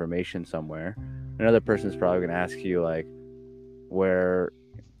like your information somewhere. Another person's probably gonna ask you like where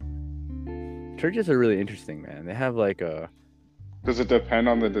churches are really interesting, man. They have like a Does it depend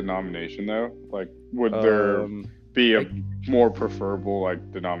on the denomination though? Like, would there um be a like more preferable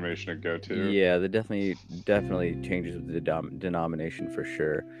like denomination to go to? yeah, that definitely changes with the denomination for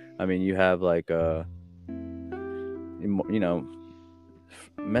sure. I mean, you have like you know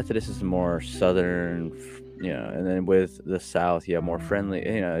Methodist is more southern, and then with the South, yeah, more friendly.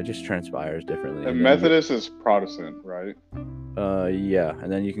 It just transpires differently. And And then Methodist is Protestant, right? yeah,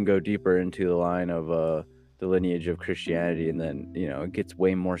 and then you can go deeper into the line of the lineage of Christianity, and then it gets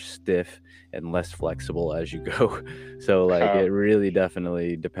way more stiff and less flexible as you go. So like it really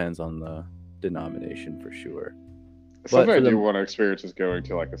definitely depends on the denomination for sure. But Something I for do the want to experience is going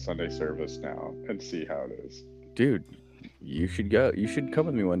to like a Sunday service now and see how it is. dude, you should go. You should come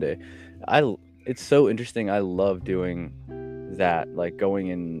with me one day. I it's so interesting. I love doing that, like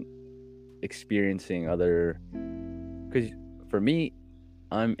going and experiencing other. Because for me,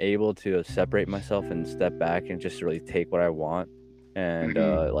 I'm able to separate myself and step back and just really take what I want, and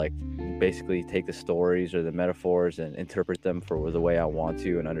Hmm. like basically take the stories or the metaphors and interpret them for the way I want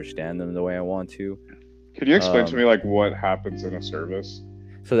to and understand them the way I want to. Could you explain to Um, me like what happens in a service?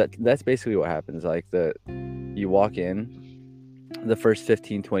 so that's basically what happens. Like you walk in, the first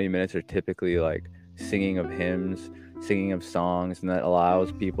 15, 20 minutes are typically like singing of hymns, singing of songs, and that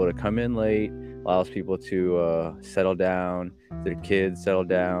allows people to come in late, allows people to settle down, their kids settle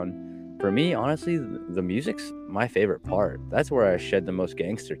down. For me, honestly, the music's my favorite part. That's where I shed the most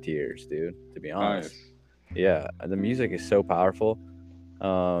gangster tears, dude, to be honest. Nice. Yeah, the music is so powerful.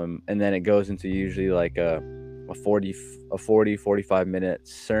 And then it goes into usually like a 45 minute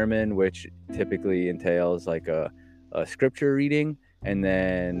sermon, which typically entails like a scripture reading, and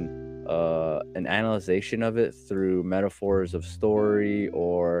then an analyzation of it through metaphors of story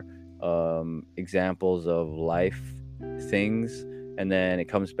or examples of life things. And then it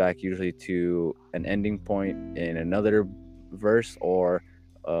comes back usually to an ending point in another verse, or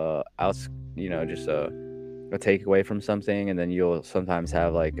outs just a takeaway from something. And then you'll sometimes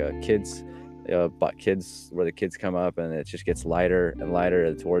have like kids but kids where the kids come up, and it just gets lighter and lighter,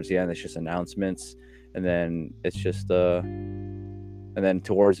 and towards the end it's just announcements. And then it's just and then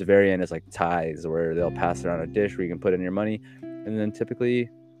towards the very end it's like tithes, where they'll pass around a dish where you can put in your money, and then typically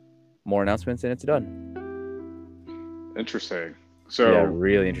more announcements and it's done. Interesting. Yeah, So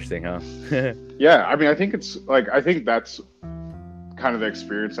really interesting, huh? yeah, I mean, I think it's like I think that's kind of the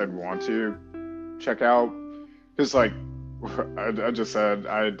experience I'd want to check out, because like I just said,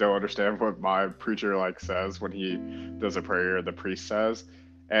 I don't understand what my preacher like says when he does a prayer the priest says,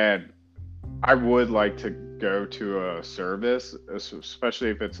 and I would like to go to a service, especially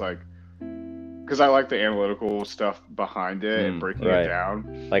if it's like, because I like the analytical stuff behind it and breaking it Right.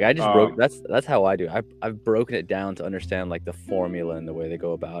 down. Like I just broke. um That's how I do. I've broken it down to understand like the formula and the way they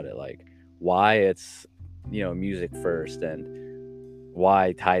go about it, like why it's music first, and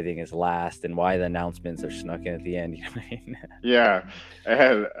why tithing is last, and why the announcements are snuck in at the end. You know what I mean? yeah,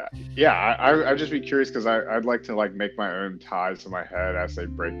 and yeah, I'd just be curious because I'd like to like make my own ties in my head as they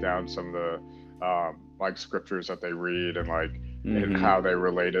break down some of the like scriptures that they read, and like and Mm-hmm. how they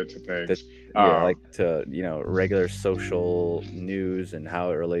relate it to That things. Yeah, like um to regular social news and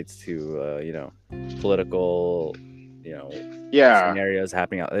how it relates to political you know yeah. scenarios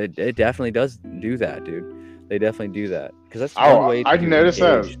happening out. It definitely does do that, dude. They definitely do that, because that's one Oh, way I to noticed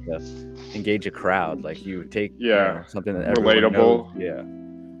that. engage a crowd. Like you take Yeah, something that everyone knows. relatable. Yeah.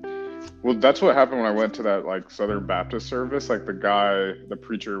 Well, that's what happened when I went to that like Southern Baptist service. Like the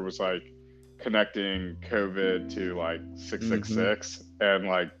preacher was like connecting COVID to like six six Mm-hmm. six and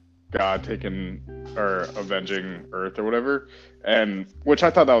like God taking or avenging Earth or whatever, and which I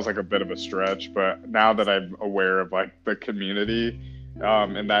thought that was like a bit of a stretch. But now that I'm aware of like the community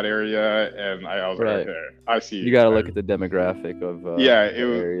in that area, and I was like, Right. okay, I You see. got to look at the demographic of Yeah, the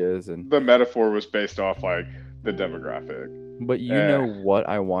areas. And the metaphor was based off like the demographic. but Eh, what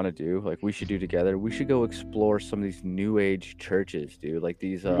I want to do, like we should do together, we should go explore some of these new age churches, dude, like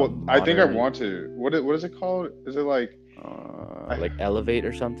these well, I think I modern want to. What is it called? Is it like I, like Elevate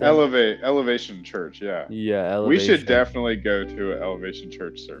or something. Elevation Church? Yeah, Yeah, we should Elevation. definitely go to an Elevation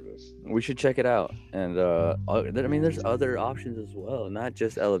Church service. We should check it out. And I mean, there's other options as well, not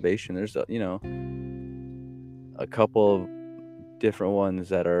just Elevation. There's a couple of different ones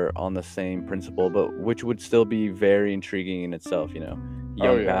that are on the same principle, but which would still be very intriguing in itself. Oh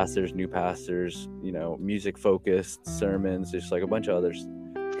Young yeah. pastors, new pastors, music focused sermons, just like a bunch of other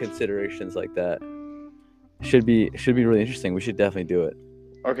considerations like that. Should be really interesting. We should definitely do it.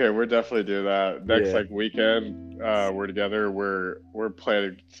 Okay, we're definitely do that next Yeah, like weekend. We're together. We're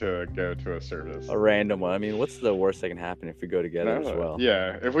planning to go to a service. a random one. I mean, what's the worst that can happen if we go together as No, well?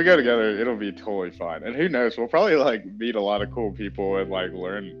 yeah. If we go together, it'll be totally fine. And who knows? We'll probably like meet a lot of cool people and like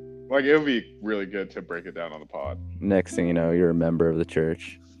learn. Like it'll be really good to break it down on the pod. Next thing you know, you're a member of the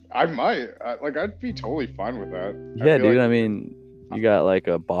church. I might like I'd be totally fine with that. I Yeah, feel dude. like I mean, you got like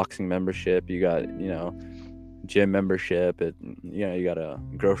a boxing membership. You got gym membership. You got a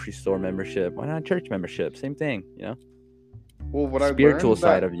grocery store membership. Why not church membership? Same thing. well, what I Spiritual learned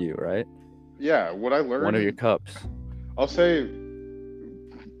side that of you, right? yeah, what I One of your learned, cups. I'll say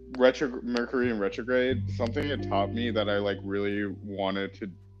Mercury in retrograde. Something it taught me that I like really wanted to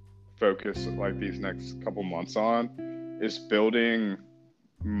focus like these next couple months on is building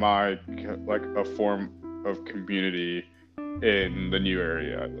my like a form of community in the new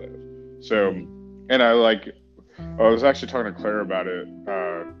area I live. So, Mm. and I was actually talking to Claire about it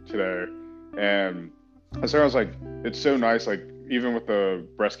today, and so I was like, it's so nice. Like even with the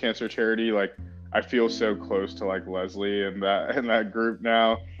breast cancer charity, like I feel so close to like Leslie and that group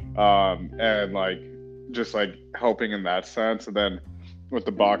now, and like just like helping in that sense. And then with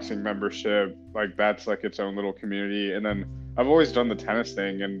the boxing membership, like that's like its own little community. And then I've always done the tennis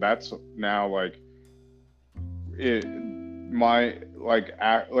thing, and that's now like it my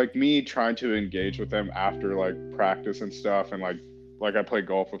like me trying to engage with them after like practice and stuff, and like I play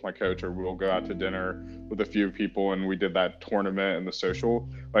golf with my coach, or we'll go out to dinner with a few people, and we did that tournament and the social.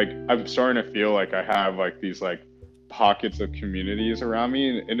 Like I'm starting to feel like I have like these like pockets of communities around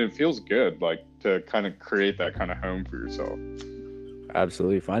me, and it feels good like to kind of create that kind of home for yourself.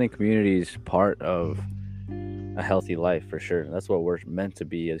 Absolutely. Finding community is part of a healthy life for sure. That's what we're meant to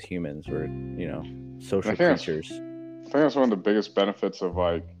be as humans. We're, And I social think creatures. that's one of the biggest benefits of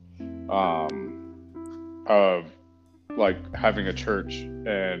um of like having a church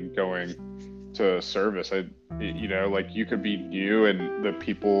and going to service. Like you could be new and the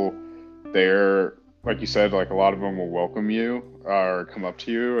people there, like you said, like a lot of them will welcome you or come up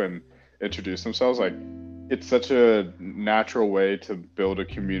to you and introduce themselves. Like it's such a natural way to build a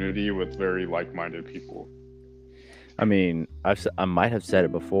community with very like-minded people. I mean, I might have said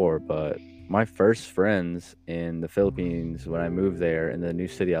it before, but my first friends in the Philippines when I moved there in the new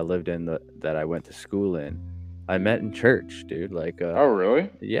city I lived in that I went to school in, I met in church, dude. Like, Oh, really?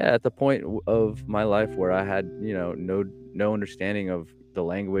 yeah, at the point of my life where I had, no understanding of the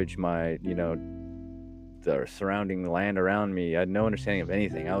language, the surrounding land around me. I had no understanding of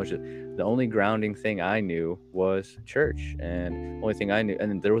anything. I was just the only grounding thing I knew was church, and only thing I knew. And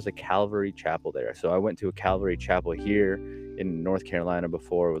then there was a Calvary Chapel there, so I went to a Calvary Chapel here in North Carolina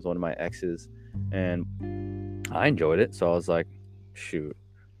before with one of my exes, and I enjoyed it. So I was like, shoot,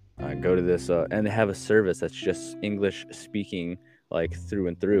 I go to this, and they have a service that's just English speaking, like through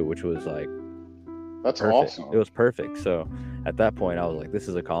and through, which was like That's perfect. It awesome. was perfect. So at that point, I was like, this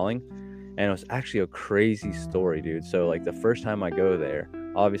is a calling. And it was actually a crazy story, dude. So, like, the first time I go there,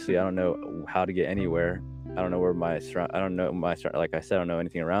 obviously, I don't know how to get anywhere. I don't know where I don't know like I said, I don't know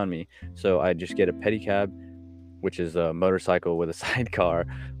anything around me. So, I just get a pedicab, which is a motorcycle with a sidecar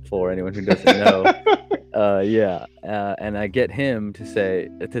for anyone who doesn't know. Yeah. And I get him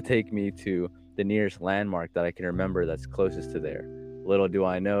to take me to the nearest landmark that I can remember that's closest to there. Little do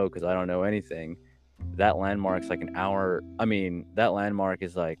I know, because I don't know anything, that landmark's like an hour. I mean, that landmark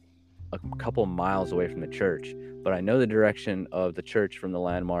is like a couple miles away from the church, but I know the direction of the church from the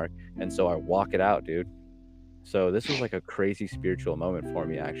landmark, and so I walk it out, dude. So this was like a crazy spiritual moment for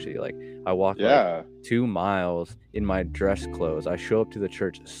me, actually. Like, I walk like Yeah. 2 miles in my dress clothes. I show up to the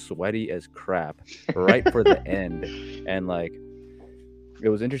church sweaty as crap right for the end, and like it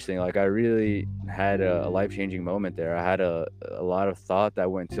was interesting. Like, I really had a life-changing moment there. I had a lot of thought that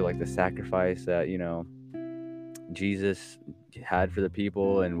went to like the sacrifice that Jesus had for the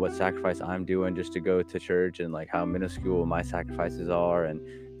people, and what sacrifice I'm doing just to go to church, and like how minuscule my sacrifices are, and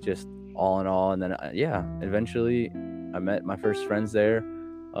just all in all. And then yeah, eventually I met my first friends there.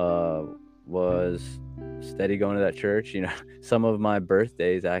 uh was steady going to that church. Some of my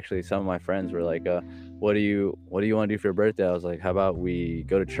birthdays, actually, some of my friends were like, what do you want to do for your birthday? I was like, how about we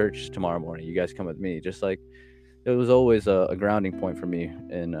go to church tomorrow morning, you guys come with me. Just like, it was always a grounding point for me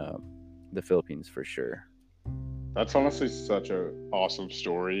in the Philippines, for sure. That's honestly such a awesome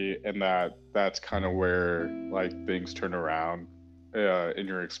story, and that's kind of where like things turn around in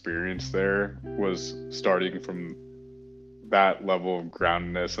your experience there was starting from that level of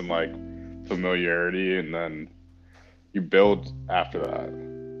groundedness and like familiarity, and then you build after that.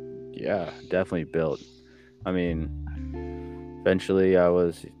 Yeah, definitely built. I mean, eventually I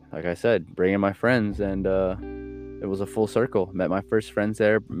was, like I said, bringing my friends, and it was a full circle. Met my first friends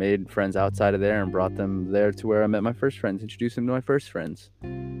there, made friends outside of there, and brought them there to where I met my first friends, introduced them to my first friends.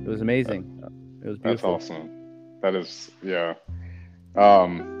 It was That, amazing. It was that's beautiful. awesome. That is, yeah.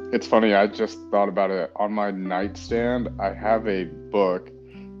 It's funny. I just thought about it. On my nightstand, I have a book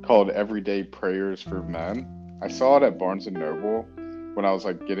called Everyday Prayers for Men. I saw it at Barnes and Noble when I was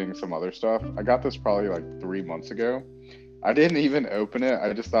like getting some other stuff. I got this probably like 3 months ago. I didn't even open it.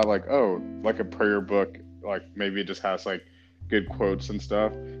 I just thought like, oh, like a prayer book, like maybe it just has like good quotes and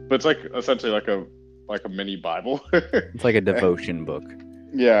stuff. But it's like essentially like a mini Bible. It's like a devotion book.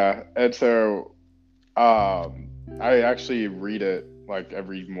 Yeah, and so I actually read it like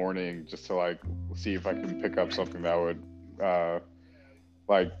every morning just to like see if I can pick up something that would uh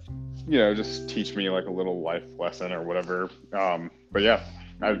like just teach me like a little life lesson or whatever. But yeah,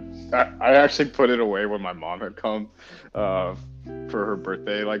 I actually put it away when my mom had come uh for her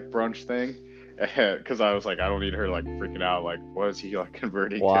birthday like brunch thing. Because I was like, I don't need her like freaking out. Like, was he like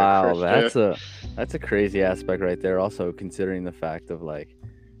converting to a Wow, Christian? that's a crazy aspect right there. Also, considering the fact of like,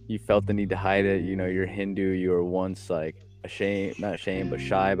 you felt the need to hide it. You're Hindu. You were once like ashamed, not ashamed, but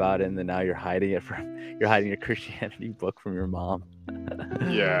shy about it, and then now you're hiding your Christianity book from your mom.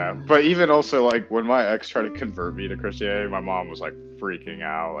 Yeah, but even also like when my ex tried to convert me to Christianity, my mom was like freaking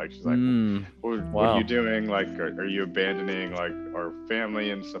out. Like she's like, Hmm. what are you Wow. doing? Like, are you abandoning like our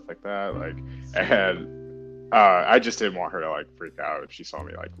family and stuff like that?" Like, and I just didn't want her to like freak out if she saw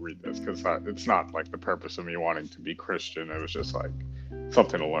me like read this because it's not like the purpose of me wanting to be Christian. It was just like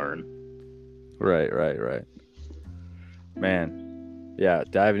something to learn. Right. Right. Right. Man. Yeah.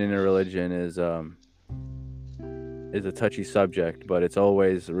 Diving into religion is a touchy subject, but it's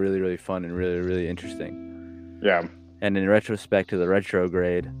always really, really fun and really, really interesting. Yeah. And in retrospect to the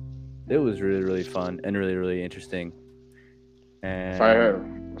retrograde, it was really, really fun and really, really interesting. If I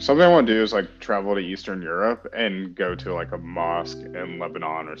And something I want to do is like travel to Eastern Europe and go to like a mosque in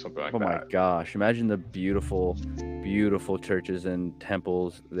Lebanon or something like oh my that. gosh, imagine the beautiful, beautiful churches and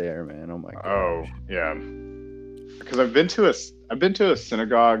temples there, man. Oh my Oh, gosh. yeah. Because I've been to a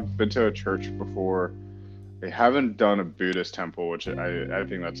synagogue, been to a church before. They haven't done a Buddhist temple, which I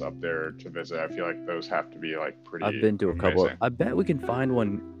think that's up there to visit. I feel like those have to be like I've pretty been to a couple. amazing. I bet we can find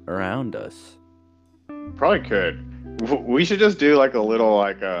one around us. Probably could. We should just do like a little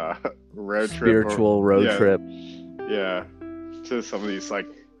like a road trip or Spiritual road yeah, trip. yeah, to some of these like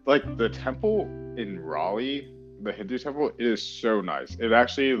the temple in Raleigh, the Hindu temple. It is so nice. It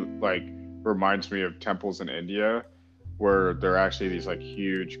actually like reminds me of temples in India, where they're actually these like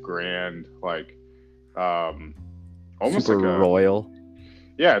huge, grand, like um, almost Super like a royal.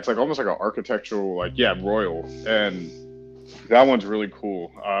 yeah, it's like almost like an architectural like yeah royal, and that one's really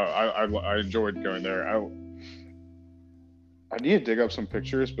cool. I enjoyed going there. I need to dig up some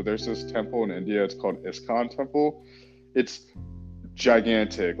pictures, but there's this temple in India. It's called ISKCON Temple. It's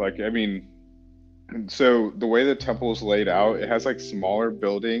gigantic. Like, I mean, so the way the temple is laid out, it has like smaller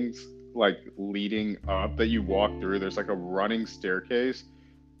buildings like leading up that you walk through. There's like a running staircase,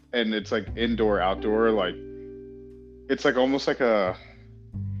 and it's like indoor, outdoor. Like, it's like almost like a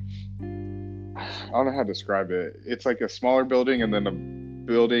I don't know how to describe it. It's like a smaller building and then a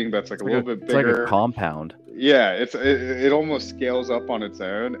building that's like a little bit It's like a bigger. compound. Yeah, it almost scales up on its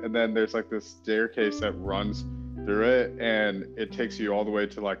own, and then there's like this staircase that runs through it, and it takes you all the way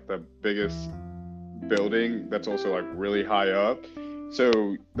to like the biggest building that's also like really high up.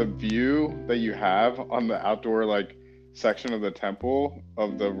 So the view that you have on the outdoor like section of the temple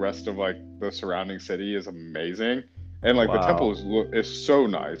of the rest of like the surrounding city is amazing. And like the temple Wow. is so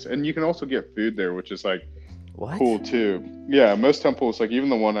nice, and you can also get food there, which is like What? cool too. Yeah, most temples, like even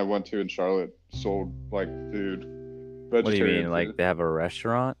the one I went to in Charlotte, sold like food, What do you vegetarian mean? Like food. they have a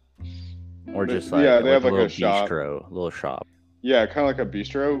restaurant or just Yeah, they like have a like a little shop. bistro, little shop? Yeah, kind of like a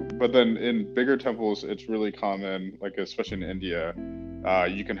bistro. But then in bigger temples, it's really common, like especially in India,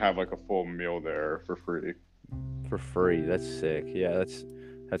 you can have like a full meal there for free. For free. That's sick. Yeah,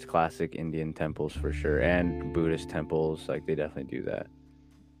 that's classic Indian temples for sure, and Buddhist temples. Like they definitely do that.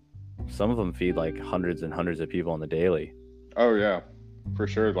 Some of them feed like hundreds and hundreds of people on the daily. Oh yeah, for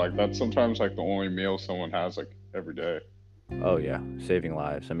sure. Like that's sometimes like the only meal someone has like every day. Oh yeah, saving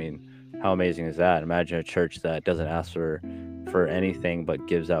lives. I mean, how amazing is that? Imagine a church that doesn't ask for anything but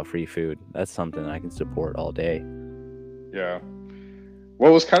gives out free food. That's something I can support all day. Yeah.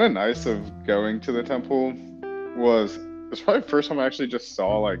 What was kind of nice of going to the temple was it's probably the first time I actually just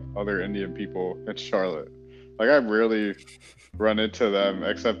saw like other Indian people in Charlotte. Like I rarely run into them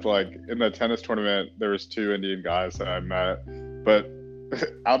except like in the tennis tournament there was two Indian guys that I met. But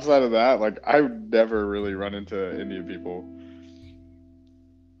outside of that, like I would never really run into Indian people.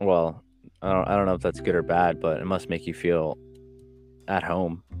 Well, I don't know if that's good or bad, but it must make you feel at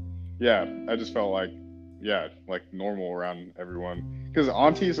home. Yeah, I just felt like yeah, like normal around everyone. Because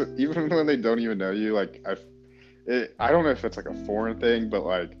aunties, even when they don't even know you, like I don't know if it's like a foreign thing, but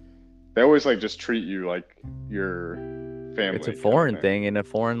like they always like just treat you like your It's a family kind of foreign thing. thing in a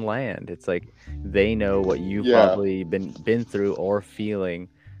foreign land. It's like they know what you've Yeah, probably been through or feeling,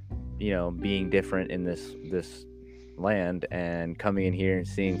 being different in this land and coming in here and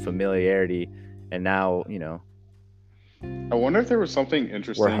seeing familiarity, and now, I wonder if there was something we're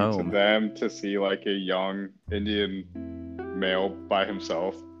interesting to home. them to see like a young Indian male by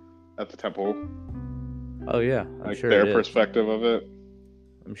himself at the temple, Oh yeah, I'm like sure it their is. perspective of it.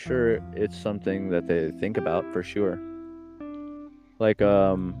 I'm sure it's something that they think about for sure. Like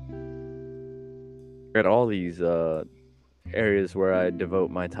at all these areas where I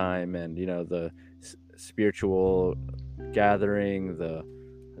devote my time, and the spiritual gathering,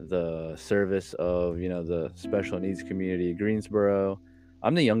 the service of the special needs community, Greensboro.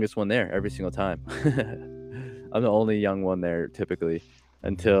 I'm the youngest one there every single time. I'm the only young one there typically,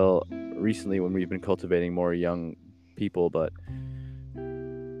 until recently when we've been cultivating more young people. But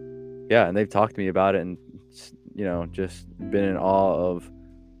yeah, and they've talked to me about it, and just been in awe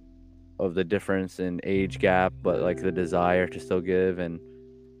of the difference in age gap, but like the desire to still give. And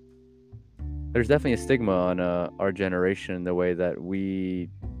there's definitely a stigma on our generation, the way that we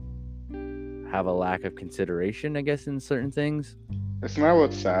have a lack of consideration, I guess, in certain things. Isn't that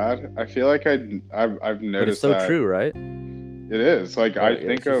what's sad? I feel like I've But it's noticed so that true, right? it is. Like I It's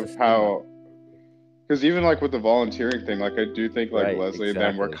think just a of stigma. how because even like with the volunteering thing, like I do think like Right, Leslie and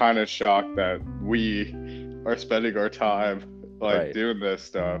them were exactly. kind of shocked that we are spending our time like Right. doing this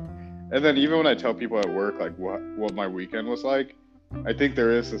stuff. And then even when I tell people at work like what my weekend was like, I think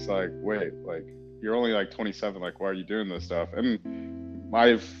there is this like, wait, like you're only like 27, like why are you doing this stuff? And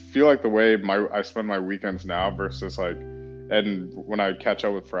I feel like the way I spend my weekends now versus like, and when I catch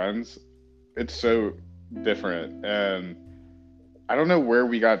up with friends, it's so different. And I don't know where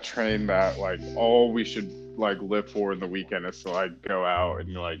we got trained that like all we should like live for in the weekend is to like go out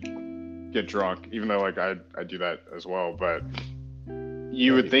and like get drunk, even though like I do that as well. But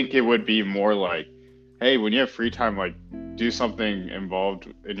you would Right. think it would be more like, hey, when you have free time, like do something involved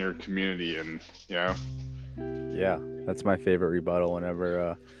in your community, and you know. Yeah, that's my favorite rebuttal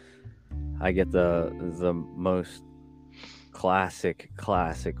whenever I get the most classic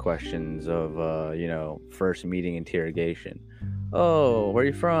questions of first meeting interrogation. Oh, where are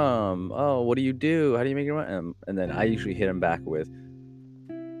you from? Oh, what do you do? How do you make your money? And then I usually hit them back with,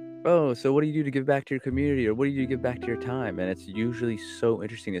 oh, so what do you do to give back to your community, or what do you do to give back to your time? And it's usually so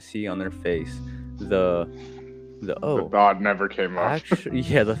interesting to see on their face the The oh, thought never came up. actually,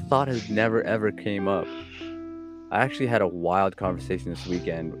 yeah, the thought has never ever came up. I actually had a wild conversation this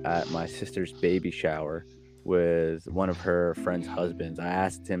weekend at my sister's baby shower with one of her friend's husbands. I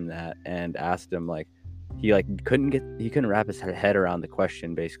asked him that and asked him like he couldn't wrap his head around the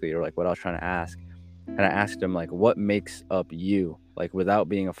question basically, or like what I was trying to ask. And I asked him like what makes up you, like without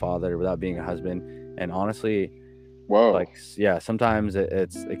being a father, without being a husband. And honestly, Whoa. like yeah, sometimes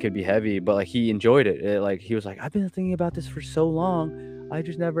it could be heavy, but like he enjoyed it. Like he was like, I've been thinking about this for so long, I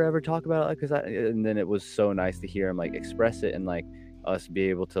just never ever talk about it because I and then it was so nice to hear him like express it and like us be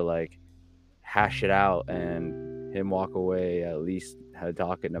able to like hash it out and him walk away at least had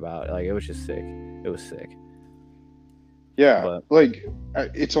talking about it. Like it was just sick. It was sick. Yeah, But like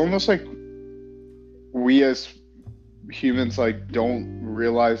it's almost like we as humans like don't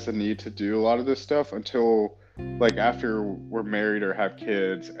realize the need to do a lot of this stuff until like after we're married or have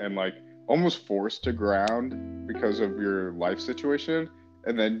kids and like almost forced to ground because of your life situation,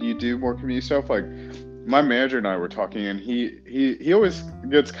 and then you do more community stuff. Like my manager and I were talking, and he always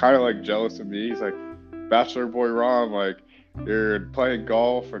gets kind of like jealous of me. He's like, bachelor boy Ron, like you're playing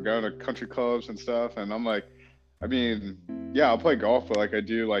golf or going to country clubs and stuff. And I'm like, I mean, yeah, I'll play golf, but like I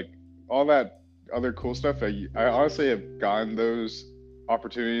do like all that other cool stuff. I honestly have gotten those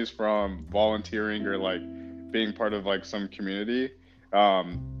opportunities from volunteering or like being part of like some community.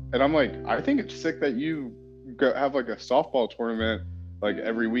 And I'm like, I think it's sick that you have like a softball tournament like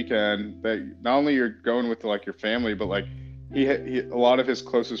every weekend, that not only you're going with like your family, but like he a lot of his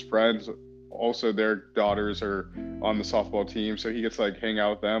closest friends also their daughters are on the softball team, so he gets to, like hang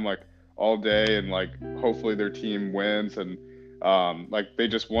out with them like all day, and like hopefully their team wins. And like they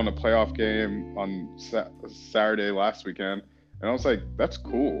just won a playoff game on Saturday last weekend, and I was like, that's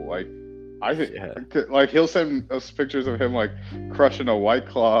cool. Like I think yeah, like he'll send us pictures of him like crushing a White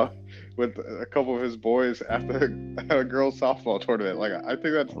Claw with a couple of his boys at at a girls softball tournament. Like I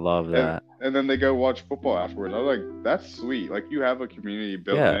think that's, love and that. then they go watch football afterwards. I was like, that's sweet. Like you have a community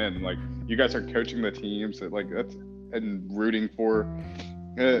built Yeah, in. Like you guys are coaching the teams. That, like that's and rooting for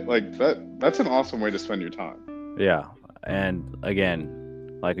it. Like that's an awesome way to spend your time. yeah. And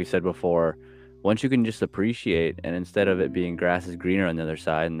again, like we said before, once you can just appreciate, and instead of it being grass is greener on the other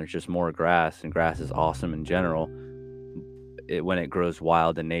side and there's just more grass, and grass is awesome in general, when it grows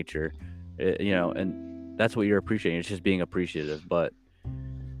wild in nature, and that's what you're appreciating. It's just being appreciative. But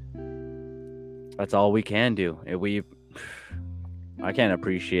that's all we can do. I can't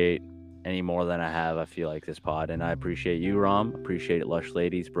appreciate any more than I have. I feel like this pod, and I appreciate you, Rom. Appreciate it, Lush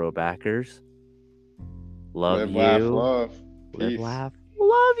Ladies, bro backers. Love Live, laugh, you. love. Live, Peace. laugh.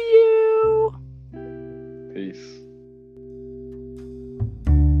 Love you. Peace.